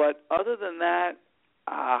 But other than that,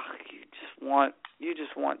 you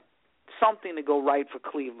just want something to go right for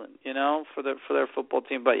Cleveland, you know, for their football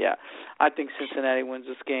team. But yeah, I think Cincinnati wins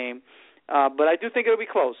this game. But I do think it'll be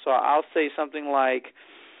close. So I'll say something like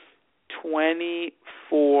 24-20.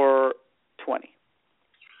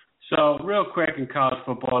 So real quick in college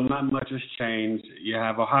football, not much has changed. You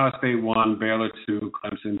have Ohio State 1, Baylor 2,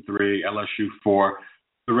 Clemson 3, LSU 4.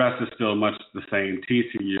 The rest is still much the same.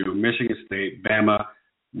 TCU, Michigan State, Bama,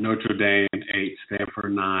 Notre Dame 8,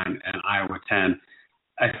 Stanford 9, and Iowa 10.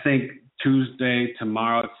 I think Tuesday,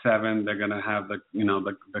 tomorrow at 7, they're going to have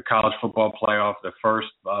the college football playoff, the first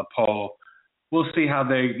poll. We'll see how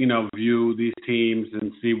they view these teams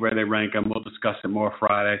and see where they rank them. We'll discuss it more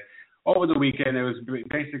Friday. Over the weekend, it was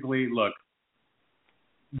basically, look,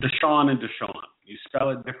 Deshaun and Deshaun. You spell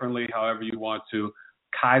it differently however you want to.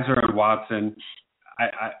 Kaiser and Watson.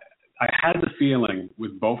 I had the feeling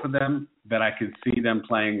with both of them that I could see them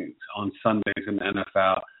playing on Sundays in the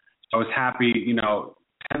NFL. So I was happy,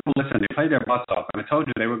 listen, they played their butts off. And I told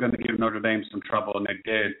you they were going to give Notre Dame some trouble, and they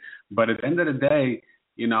did. But at the end of the day,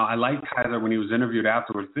 I liked Kaiser when he was interviewed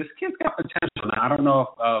afterwards. This kid's got potential. Now, I don't know if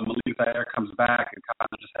Malik Zaire comes back and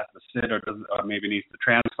Kaiser just has to sit or maybe needs to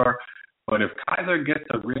transfer. But if Kaiser gets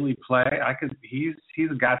to really play,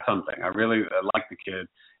 he's got something. I really like the kid.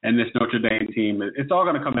 And this Notre Dame team, it's all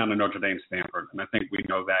going to come down to Notre Dame Stanford. And I think we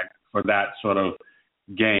know that for that sort of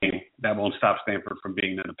game, that won't stop Stanford from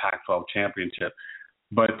being in the Pac-12 championship.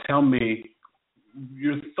 But tell me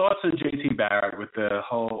your thoughts on J.T. Barrett with the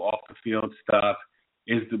whole off-the-field stuff.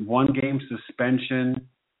 Is the one-game suspension,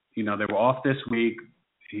 they were off this week.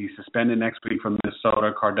 He's suspended next week from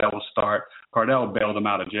Minnesota. Cardell will start. Cardell bailed him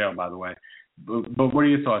out of jail, by the way. But what are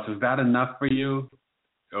your thoughts? Is that enough for you?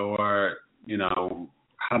 or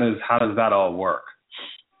how does that all work?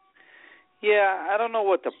 Yeah, I don't know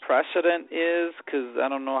what the precedent is because I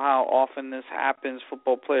don't know how often this happens.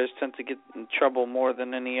 Football players tend to get in trouble more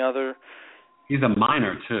than any other. He's a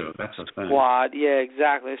minor, too. That's the thing. Squad. Yeah,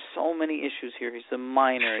 exactly. There's so many issues here. He's a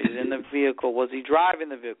minor. He's in the vehicle. Was he driving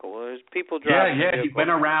the vehicle? There's people driving the vehicle. He went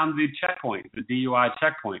around the checkpoint, the DUI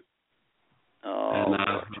checkpoint. Oh. And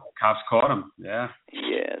cops caught him, yeah.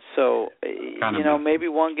 Yeah, so, maybe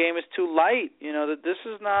one game is too light. That this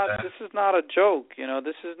is not a joke.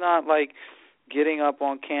 This is not like getting up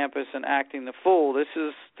on campus and acting the fool. This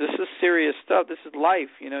is serious stuff. This is life.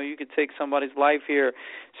 You could take somebody's life here.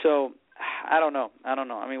 So, I don't know.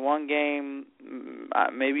 I mean, one game,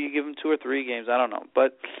 maybe you give them 2 or 3 games. I don't know.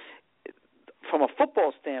 But from a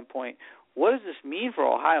football standpoint, what does this mean for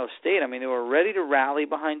Ohio State? I mean, they were ready to rally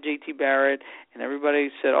behind J.T. Barrett, and everybody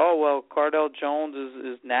said, oh, well, Cardale Jones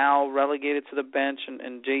is now relegated to the bench,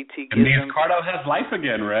 and J.T. gives him... Cardale has life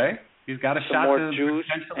again, Ray. He's got a shot to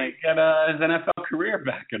potentially get his NFL career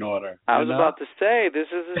back in order. I was about to say, this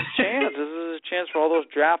is his chance. This is his chance for all those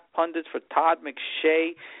draft pundits, for Todd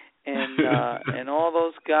McShay, and all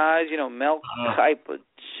those guys, Mel Kiper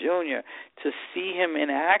Jr., to see him in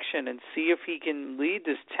action and see if he can lead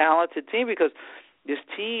this talented team, because this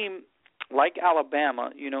team, like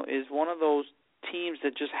Alabama, is one of those teams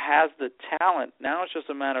that just has the talent. Now it's just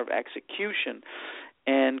a matter of execution.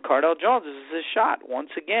 And Cardale Jones, this is his shot. Once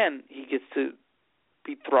again, he gets to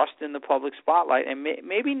be thrust in the public spotlight, and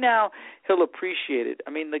maybe now he'll appreciate it.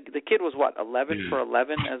 I mean, the kid was, 11 for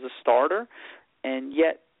 11 as a starter, and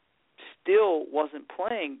yet still wasn't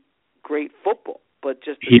playing great football, but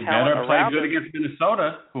just the talent around him. He better play good against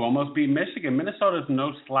Minnesota, who almost beat Michigan. Minnesota's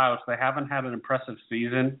no slouch. They haven't had an impressive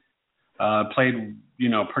season. Played,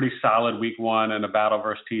 pretty solid week 1 in a battle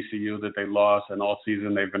versus TCU that they lost, and all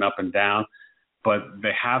season they've been up and down. But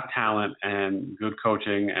they have talent and good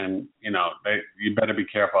coaching, and, you better be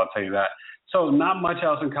careful, I'll tell you that. So not much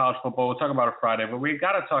else in college football. We'll talk about it Friday, but we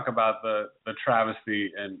got to talk about the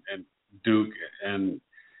travesty and Duke and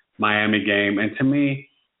Miami game. And to me,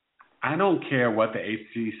 I don't care what the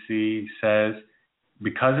ACC says.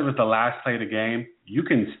 Because it was the last play of the game, you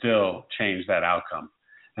can still change that outcome.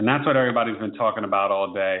 And that's what everybody's been talking about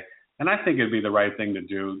all day. And I think it'd be the right thing to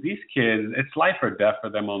do. These kids, it's life or death for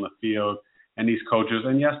them on the field, and these coaches.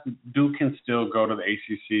 And yes, Duke can still go to the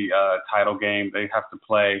ACC title game. They have to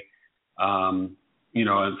play, and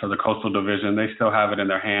for the Coastal Division, they still have it in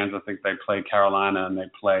their hands. I think they play Carolina and they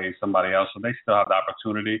play somebody else, so they still have the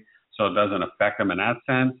opportunity. So it doesn't affect them in that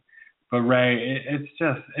sense. But Ray,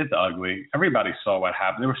 it's ugly. Everybody saw what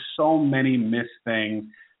happened. There were so many missed things.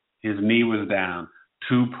 His knee was down.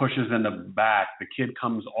 2 pushes in the back. The kid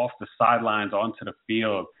comes off the sidelines onto the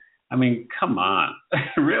field. I mean, come on,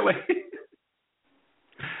 really?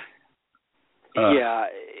 Yeah,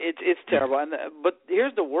 it's terrible. But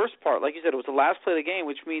here's the worst part. Like you said, it was the last play of the game,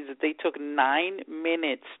 which means that they took 9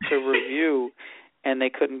 minutes to review, and they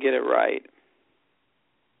couldn't get it right.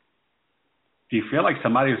 Do you feel like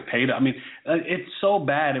somebody was paid? I mean, it's so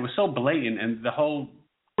bad. It was so blatant, and the whole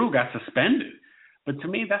crew got suspended. But to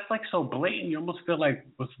me, that's like so blatant. You almost feel like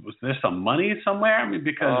was there some money somewhere? I mean,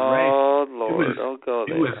 because Ray, Lord, don't go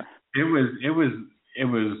there. It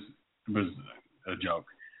was a joke.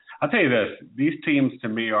 I'll tell you this: these teams to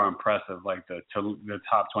me are impressive. Like the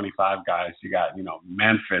top 25 guys, you got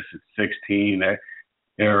Memphis at 16.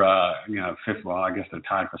 They're fifth. Well, I guess they're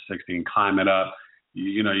tied for 16. Climbing up.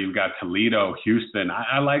 You've got Toledo, Houston.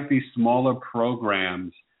 I like these smaller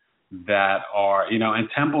programs that are, and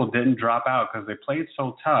Temple didn't drop out because they played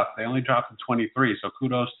so tough. They only dropped to 23, so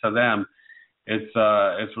kudos to them.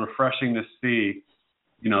 It's refreshing to see,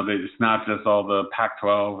 that it's not just all the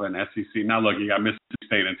Pac-12 and SEC. Now, look, you got Mississippi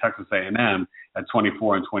State and Texas A&M at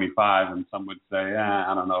 24 and 25, and some would say,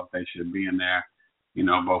 I don't know if they should be in there,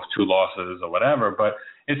 both 2 losses or whatever. But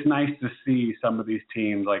it's nice to see some of these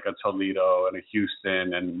teams like a Toledo and a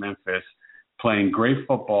Houston and Memphis playing great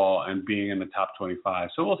football and being in the top 25.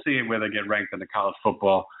 So we'll see where they get ranked in the college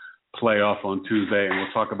football playoff on Tuesday, and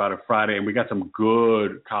we'll talk about it Friday. And we got some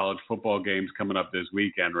good college football games coming up this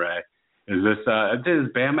weekend, Ray. This is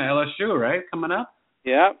Bama LSU, right, coming up?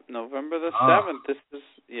 Yeah, November the 7th.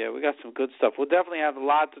 We got some good stuff. We'll definitely have a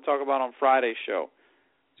lot to talk about on Friday's show.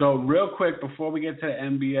 So real quick, before we get to the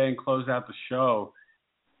NBA and close out the show,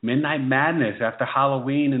 Midnight Madness. After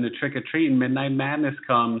Halloween and the trick-or-treating, Midnight Madness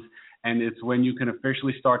comes, and it's when you can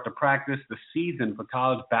officially start to practice. The season for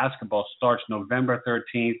college basketball starts November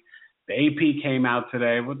 13th. The AP came out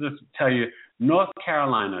today. We'll just tell you, North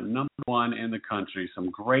Carolina, number 1 in the country. Some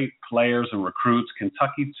great players and recruits.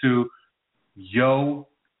 Kentucky 2. Yo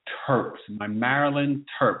Terps, my Maryland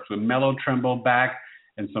Terps, with Melo Trimble back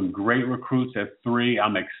and some great recruits at 3.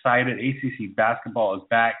 I'm excited. ACC basketball is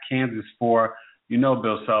back. Kansas 4. You know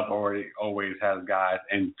Bill Self always has guys.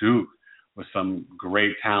 And Duke with some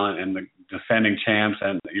great talent and the defending champs,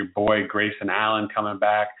 and your boy Grayson Allen coming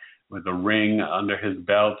back with a ring under his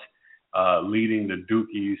belt, leading the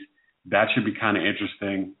Dukies. That should be kind of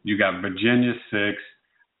interesting. You got Virginia 6,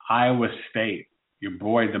 Iowa State. Your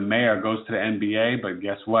boy, the mayor, goes to the NBA, but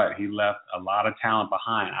guess what? He left a lot of talent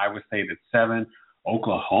behind. Iowa State at 7.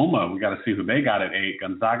 Oklahoma, we got to see who they got at 8.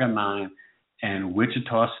 Gonzaga 9. And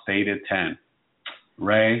Wichita State at 10.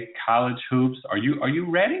 Ray, college hoops, are you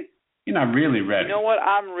ready? You're not really ready. You know what?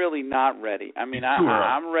 I'm really not ready. I mean,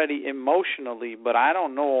 I'm ready emotionally, but I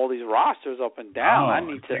don't know all these rosters up and down. I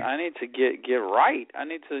need to get right. I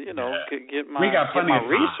need to, get my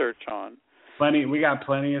research on. We got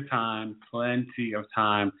plenty of time.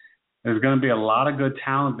 There's going to be a lot of good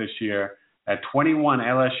talent this year. At 21,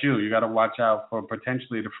 LSU, you got to watch out for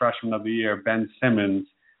potentially the freshman of the year, Ben Simmons.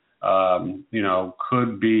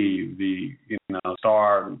 Could be the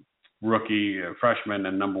star rookie freshman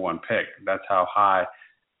and number 1 pick. That's how high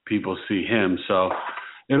people see him. So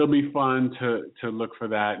it'll be fun to look for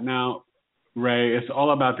that. Now, Ray, it's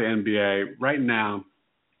all about the NBA right now.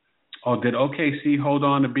 Oh, did OKC hold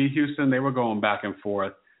on to beat Houston? They were going back and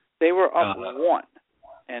forth. They were up 1,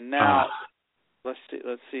 and now let's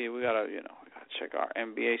see. We gotta check our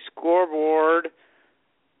NBA scoreboard.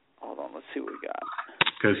 Hold on, let's see what we got.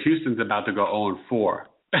 Because Houston's about to go 0-4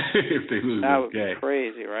 if they lose that this game. That would be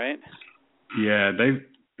crazy, right? Yeah,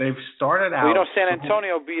 they've started out. San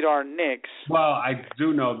Antonio beat our Knicks. Well, I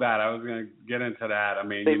do know that. I was going to get into that. I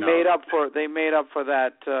mean, they made up for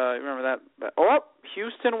that. Remember that? Oh,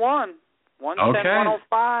 Houston won.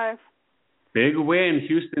 110-105. Big win.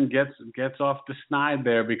 Houston gets off the snide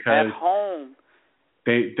there because at home.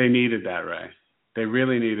 They needed that, Ray. They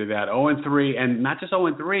really needed that. 0-3, and not just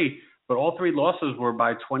 0-3, but all 3 losses were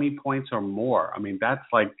by 20 points or more. I mean, that's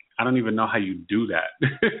like, I don't even know how you do that.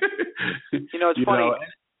 It's funny.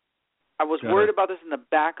 I was worried about this in the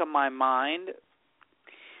back of my mind,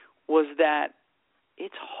 was that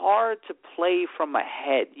it's hard to play from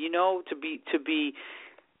ahead, to be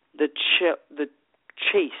the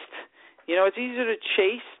chased. It's easier to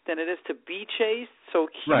chase than it is to be chased. So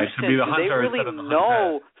Houston, right, to be the hunter, do they really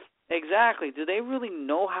know? Exactly. Do they really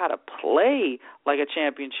know how to play like a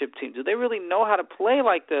championship team? Do they really know how to play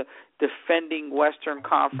like the defending Western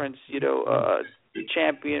Conference,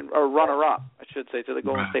 champion or runner-up, I should say, to the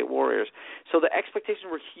Golden State Warriors? So the expectations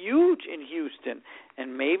were huge in Houston,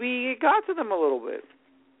 and maybe it got to them a little bit.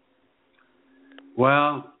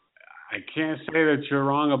 Well, I can't say that you're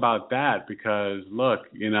wrong about that because, look,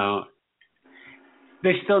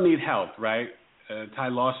 they still need help, right? Ty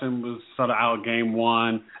Lawson was sort of out game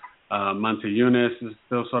 1. Monte Eunice is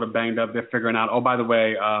still sort of banged up. They're figuring out. Oh, by the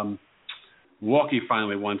way, Milwaukee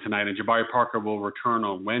finally won tonight, and Jabari Parker will return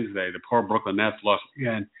on Wednesday. The poor Brooklyn Nets lost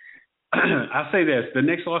again. I'll say this. The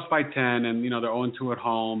Knicks lost by 10, and, they're 0-2 at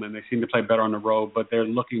home, and they seem to play better on the road, but they're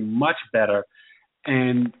looking much better.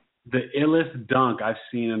 And the illest dunk I've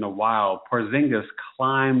seen in a while, Porzingis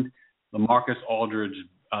climbed LaMarcus Aldridge,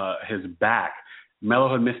 his back.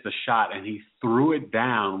 Melo had missed a shot, and he threw it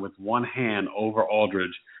down with one hand over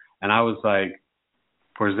Aldridge. And I was like,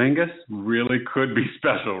 Porzingis really could be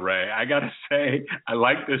special, Ray. I got to say, I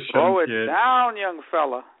like this young kid. Throw it down, young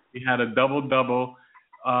fella. He had a double-double.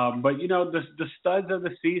 But, the studs of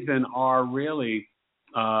the season are really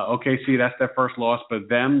OKC. That's their first loss. But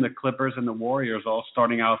them, the Clippers, and the Warriors all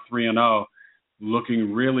starting out 3-0,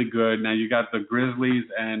 looking really good. Now you got the Grizzlies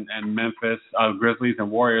and Memphis, Grizzlies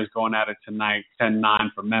and Warriors going at it tonight,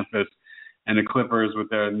 10-9 for Memphis. And the Clippers with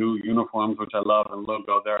their new uniforms, which I love, and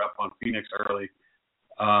logo, they're up on Phoenix early.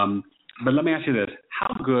 But let me ask you this.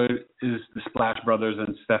 How good is the Splash Brothers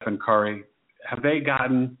and Stephen Curry? Have they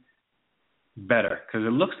gotten better? Because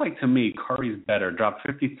it looks like to me Curry's better. Dropped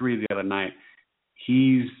 53 the other night.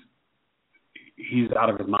 He's out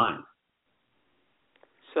of his mind.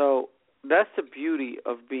 So that's the beauty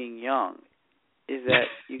of being young, is that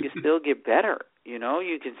you can still get better. You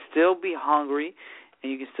can still be hungry,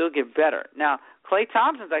 and you can still get better. Now, Klay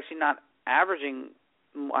Thompson's actually not averaging,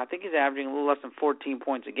 I think he's averaging a little less than 14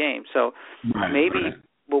 points a game. So maybe,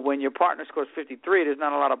 but when your partner scores 53, there's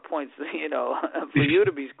not a lot of points, for you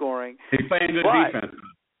to be scoring. He's playing good defense.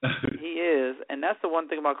 He is, and that's the one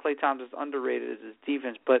thing about Klay Thompson that's underrated is his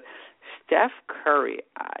defense. But Steph Curry,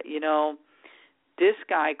 this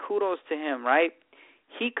guy, kudos to him, right?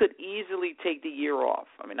 He could easily take the year off.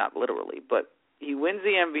 I mean, not literally, but he wins the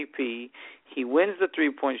MVP. He wins the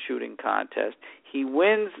three-point shooting contest. He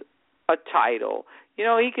wins a title.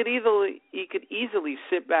 he could easily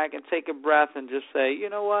sit back and take a breath and just say, you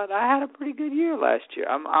know what, I had a pretty good year last year.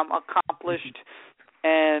 I'm accomplished,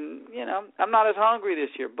 and I'm not as hungry this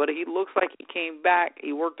year. But he looks like he came back.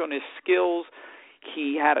 He worked on his skills.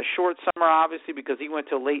 He had a short summer, obviously, because he went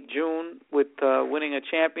to late June with winning a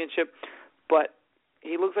championship. But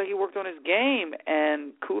he looks like he worked on his game,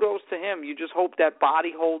 and kudos to him. You just hope that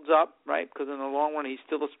body holds up, right? Because in the long run, he's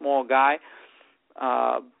still a small guy.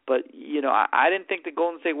 But, I didn't think the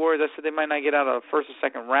Golden State Warriors, I said they might not get out of the first or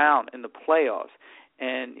second round in the playoffs.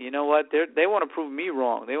 And you know what? They want to prove me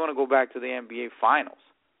wrong. They want to go back to the NBA Finals.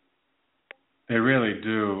 They really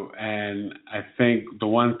do. And I think the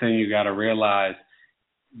one thing you got to realize,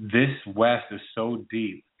 this West is so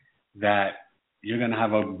deep that you're going to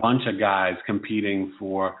have a bunch of guys competing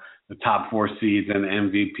for the top 4 seeds and the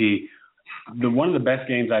MVP. One of the best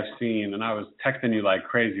games I've seen, and I was texting you like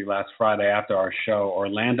crazy last Friday after our show,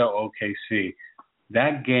 Orlando OKC.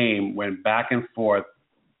 That game went back and forth.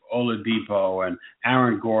 Oladipo and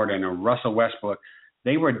Aaron Gordon and Russell Westbrook,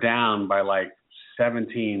 they were down by like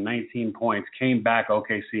 17, 19 points, came back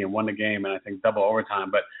OKC and won the game, and I think double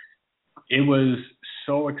overtime. But it was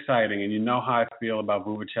so exciting, and you know how I feel about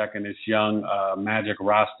Vuvacek and this young Magic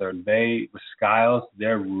roster. With Skiles,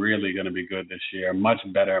 they're really going to be good this year, much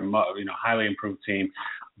better, highly improved team.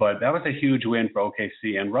 But that was a huge win for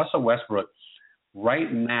OKC. And Russell Westbrook,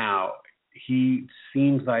 right now, he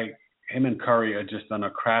seems like him and Curry are just on a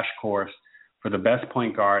crash course for the best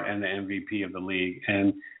point guard and the MVP of the league.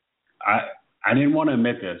 And I didn't want to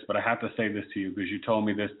admit this, but I have to say this to you because you told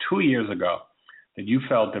me this 2 years ago, that you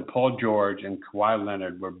felt that Paul George and Kawhi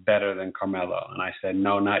Leonard were better than Carmelo. And I said,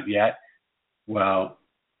 no, not yet. Well,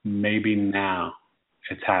 maybe now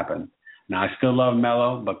it's happened. Now, I still love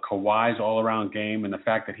Melo, but Kawhi's all-around game and the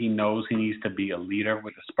fact that he knows he needs to be a leader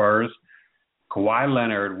with the Spurs, Kawhi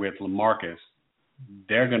Leonard with LaMarcus,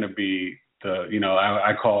 they're going to be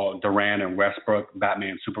I call Durant and Westbrook Batman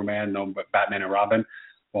and Superman, no, but Batman and Robin.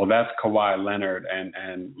 Well, that's Kawhi Leonard and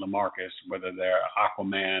LaMarcus, whether they're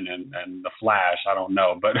Aquaman and the Flash, I don't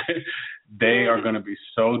know. But they are going to be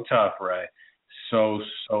so tough, Ray. So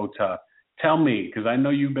tough. Tell me, because I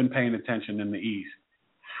know you've been paying attention in the East,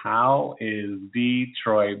 how is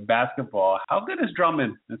Detroit basketball? How good is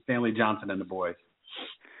Drummond and Stanley Johnson and the boys?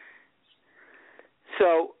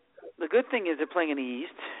 So the good thing is they're playing in the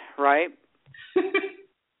East, right?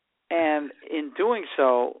 And in doing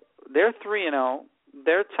so, they're 3-0.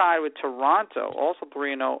 They're tied with Toronto, also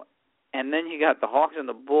 3-0, and then you got the Hawks and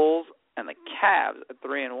the Bulls and the Cavs at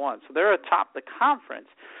 3-1. So they're atop the conference.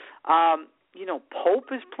 Pope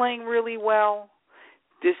is playing really well.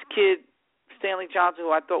 This kid, Stanley Johnson,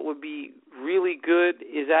 who I thought would be really good,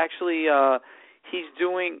 is actually he's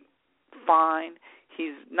doing fine.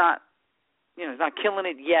 He's not, he's not killing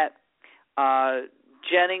it yet.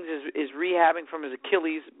 Jennings is rehabbing from his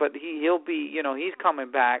Achilles, but he'll be, he's coming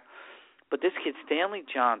back. But this kid, Stanley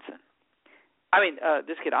Johnson,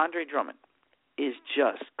 this kid, Andre Drummond, is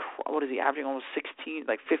just, what is he, averaging almost 15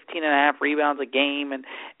 and a half rebounds a game and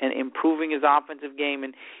improving his offensive game.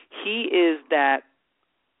 And he is that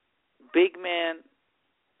big man,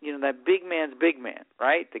 that big man's big man,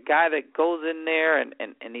 right? The guy that goes in there and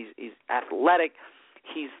he's athletic.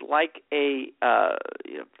 He's like I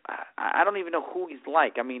don't even know who he's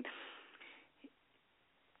like.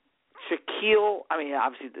 Shaquille,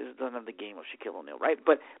 obviously this doesn't have the game of Shaquille O'Neal, right?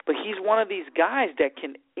 But he's one of these guys that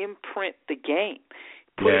can imprint the game,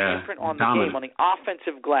 put an imprint on the game, on the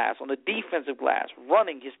offensive glass, on the defensive glass,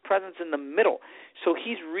 running, his presence in the middle. So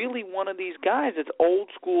he's really one of these guys that's old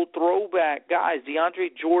school throwback guys.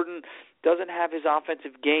 DeAndre Jordan doesn't have his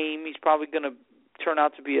offensive game. He's probably going to turn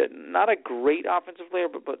out to be not a great offensive player,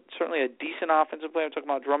 but certainly a decent offensive player. I'm talking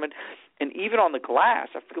about Drummond. And even on the glass,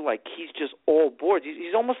 I feel like he's just all boards.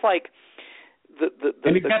 He's almost like the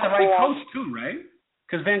and he's got the right coach too, right?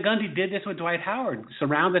 Because Van Gundy did this with Dwight Howard,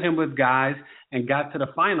 surrounded him with guys and got to the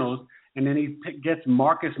finals. And then he gets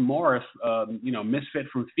Marcus Morris, misfit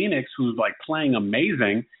from Phoenix, who's like playing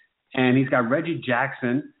amazing. And he's got Reggie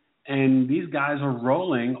Jackson. And these guys are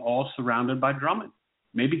rolling, all surrounded by Drummond.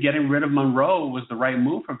 Maybe getting rid of Monroe was the right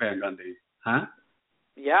move for Van Gundy, huh?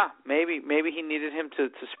 Yeah, maybe he needed him to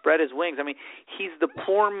spread his wings. He's the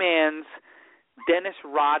poor man's Dennis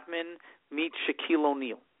Rodman meets Shaquille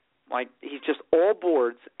O'Neal. Like, he's just all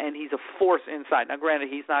boards, and he's a force inside. Now, granted,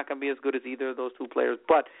 he's not going to be as good as either of those two players,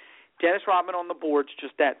 but Dennis Rodman on the boards,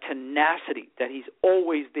 just that tenacity that he's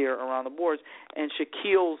always there around the boards, and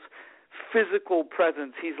Shaquille's physical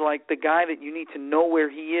presence. He's like the guy that you need to know where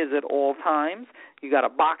he is at all times. You got to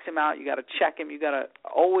box him out. You got to check him. You got to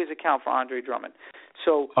always account for Andre Drummond.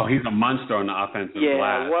 So he's a monster on the offensive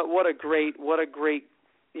glass. Yeah, what a great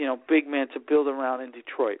big man to build around in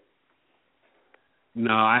Detroit.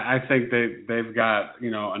 No, I think they've got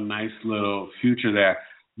a nice little future there.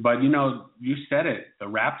 But you said it. The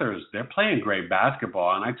Raptors, they're playing great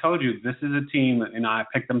basketball, and I told you this is a team. I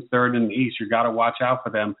picked them third in the East. You got to watch out for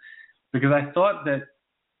them because I thought that,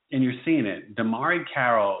 and you're seeing it. DeMarre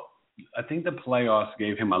Carroll, I think the playoffs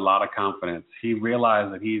gave him a lot of confidence. He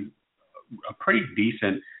realized that he's a pretty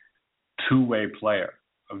decent two-way player,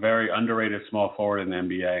 a very underrated small forward in the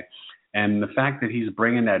NBA. And the fact that he's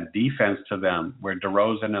bringing that defense to them, where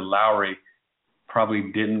DeRozan and Lowry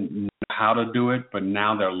probably didn't know how to do it, but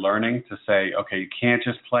now they're learning to say, okay, you can't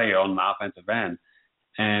just play on the offensive end.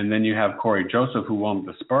 And then you have Corey Joseph, who won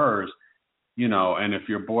the Spurs, and if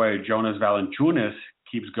your boy Jonas Valanciunas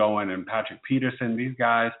keeps going and Patrick Peterson, these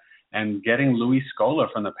guys, and getting Luis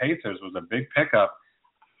Scola from the Pacers was a big pickup.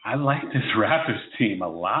 I like this Raptors team a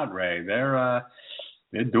lot, Ray.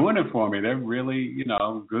 They're doing it for me. They're really,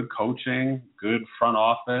 good coaching, good front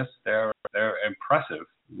office. They're impressive,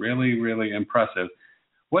 really, really impressive.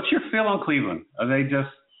 What's your feel on Cleveland? Are they is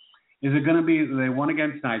it going to be, they won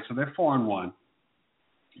again tonight, so they're 4-1.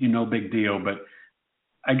 Big deal. But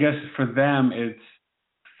I guess for them, it's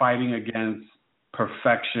fighting against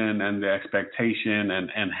perfection and the expectation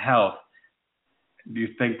and health. Do you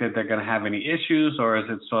think that they're going to have any issues, or is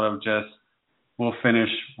it sort of just we'll finish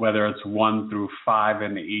whether it's 1 through 5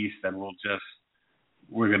 in the East, and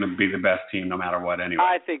we're going to be the best team no matter what anyway?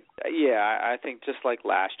 I think just like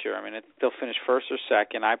last year. I mean, they'll finish first or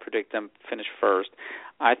second. I predict them finish first.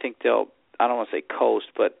 I think I don't want to say coast,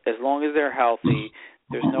 but as long as they're healthy,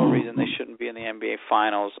 there's no reason they shouldn't be in the NBA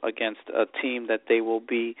Finals against a team that they will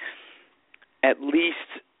be at least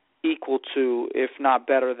equal to, if not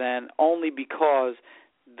better than, only because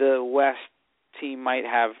the West team might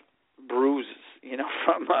have bruises,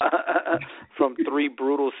 from 3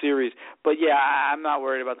 brutal series. But yeah, I'm not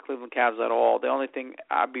worried about the Cleveland Cavs at all. The only thing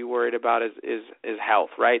I'd be worried about is health,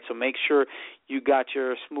 right? So make sure you got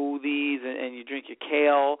your smoothies and you drink your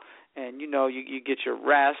kale, and you get your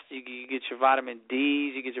rest, you get your vitamin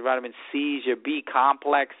D's, you get your vitamin C's, your B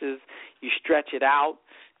complexes, you stretch it out.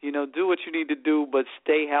 Do what you need to do, but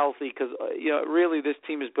stay healthy because, really this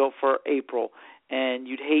team is built for April, and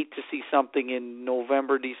you'd hate to see something in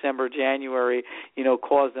November, December, January,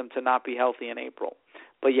 cause them to not be healthy in April.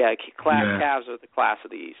 But, Cavs are the class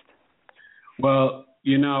of the East. Well,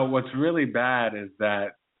 what's really bad is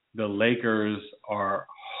that the Lakers are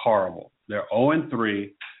horrible. They're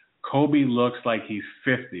 0-3. Kobe looks like he's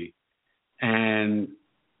 50, and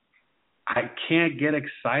I can't get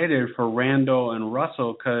excited for Randall and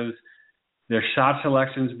Russell because their shot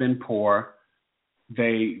selection's been poor.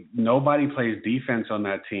 Nobody plays defense on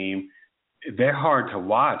that team. They're hard to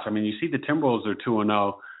watch. I mean, you see the Timberwolves are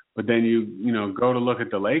 2-0, but then you go to look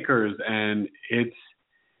at the Lakers and it's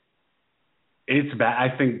bad.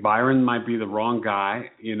 I think Byron might be the wrong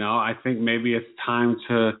guy. I think maybe it's time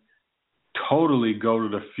to totally go to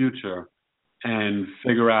the future and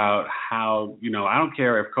figure out how, I don't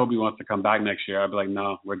care if Kobe wants to come back next year. I'd be like,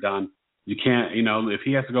 no, we're done. You can't, if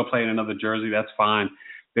he has to go play in another jersey, that's fine.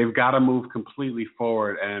 They've got to move completely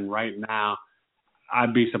forward. And right now,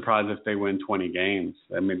 I'd be surprised if they win 20 games.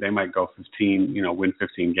 I mean, they might go 15, win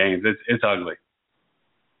 15 games. It's ugly.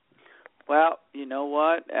 Well, you know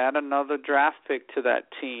what? Add another draft pick to that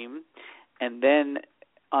team. And then,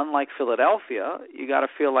 unlike Philadelphia, you got to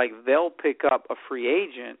feel like they'll pick up a free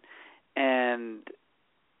agent. And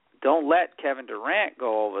don't let Kevin Durant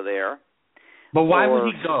go over there. But why would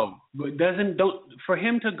he go? For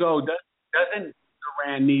him to go, doesn't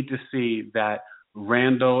Durant need to see that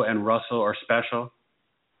Randall and Russell are special?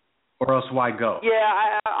 Or else why go?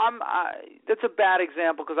 Yeah, that's a bad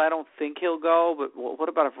example because I don't think he'll go. But what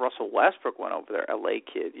about if Russell Westbrook went over there, LA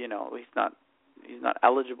kid? He's not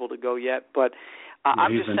eligible to go yet. But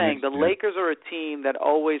I'm just saying the Lakers are a team that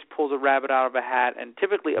always pulls a rabbit out of a hat, and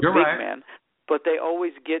typically a big man, but they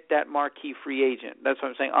always get that marquee free agent. That's what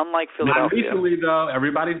I'm saying. Unlike Philadelphia. Not recently, though.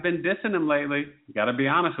 Everybody's been dissing him lately. You got to be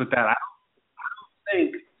honest with that. I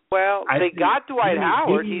don't think. Well, they got Dwight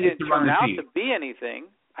Howard. He didn't turn out to be anything.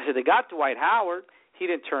 I said they got Dwight Howard. He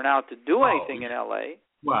didn't turn out to do anything in L.A.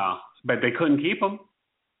 Well, but they couldn't keep him.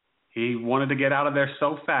 He wanted to get out of there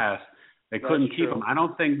so fast. They couldn't keep him. I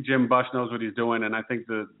don't think Jim Bush knows what he's doing, and I think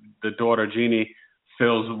the daughter, Jeannie,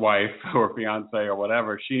 Phil's wife or fiance or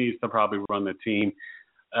whatever, she needs to probably run the team.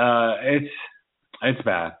 It's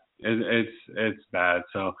bad. It's bad.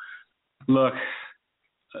 So, look,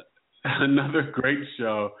 Another great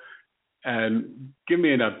show. And give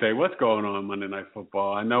me an update. What's going on Monday Night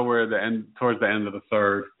Football? I know we're towards the end of the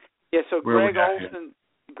third. Yeah, so Greg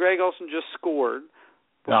Olsen just scored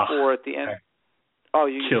before at the end. Okay. Oh,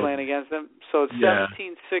 you're playing against them? So it's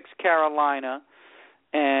 17-6 Carolina,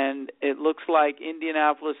 and it looks like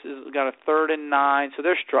Indianapolis has got a 3rd and 9, so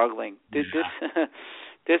they're struggling.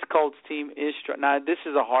 This Colts team is struggling. Now, this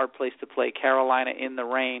is a hard place to play, Carolina in the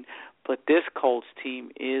rain, but this Colts team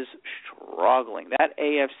is struggling. That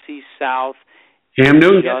AFC South Cam is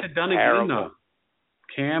Newton just gets it done terrible. again, though.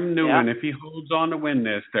 Cam Newton, if he holds on to win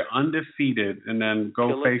this, they're undefeated, and then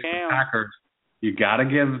go face the Packers. You got to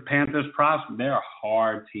give the Panthers props. They're a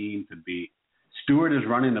hard team to beat. Stewart is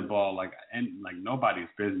running the ball like nobody's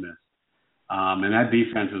business, and that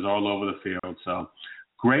defense is all over the field. So,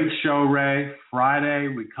 great show, Ray. Friday,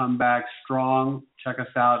 we come back strong. Check us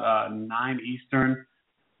out 9 Eastern.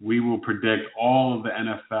 We will predict all of the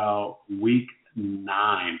NFL Week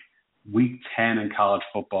 9, Week 10 in college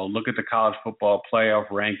football. Look at the college football playoff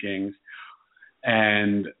rankings,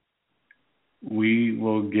 and we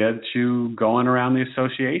will get you going around the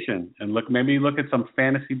association and maybe look at some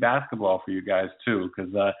fantasy basketball for you guys too,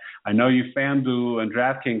 because I know you FanDuel and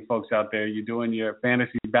DraftKings folks out there, you're doing your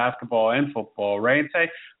fantasy basketball and football. Ray, and say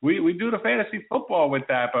we do the fantasy football with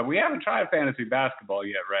that, but we haven't tried fantasy basketball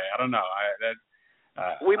yet, Ray. I don't know.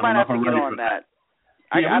 We might have to get on that.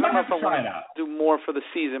 I don't know if I want to do more for the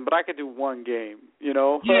season, but I could do one game,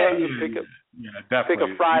 definitely. Pick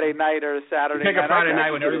a Friday night or a Saturday night. Pick a Friday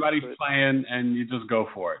night when everybody's playing, and you just go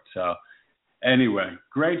for it. So, anyway,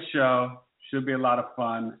 great show. Should be a lot of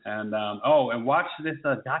fun. And and watch this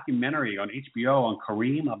documentary on HBO on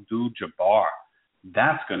Kareem Abdul-Jabbar.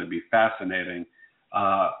 That's going to be fascinating.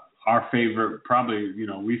 Our favorite, probably,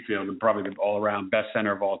 we feel probably the all-around best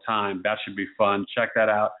center of all time. That should be fun. Check that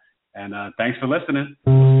out. And thanks for listening.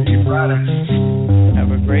 See you Friday.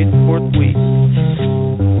 Have a great 4th week.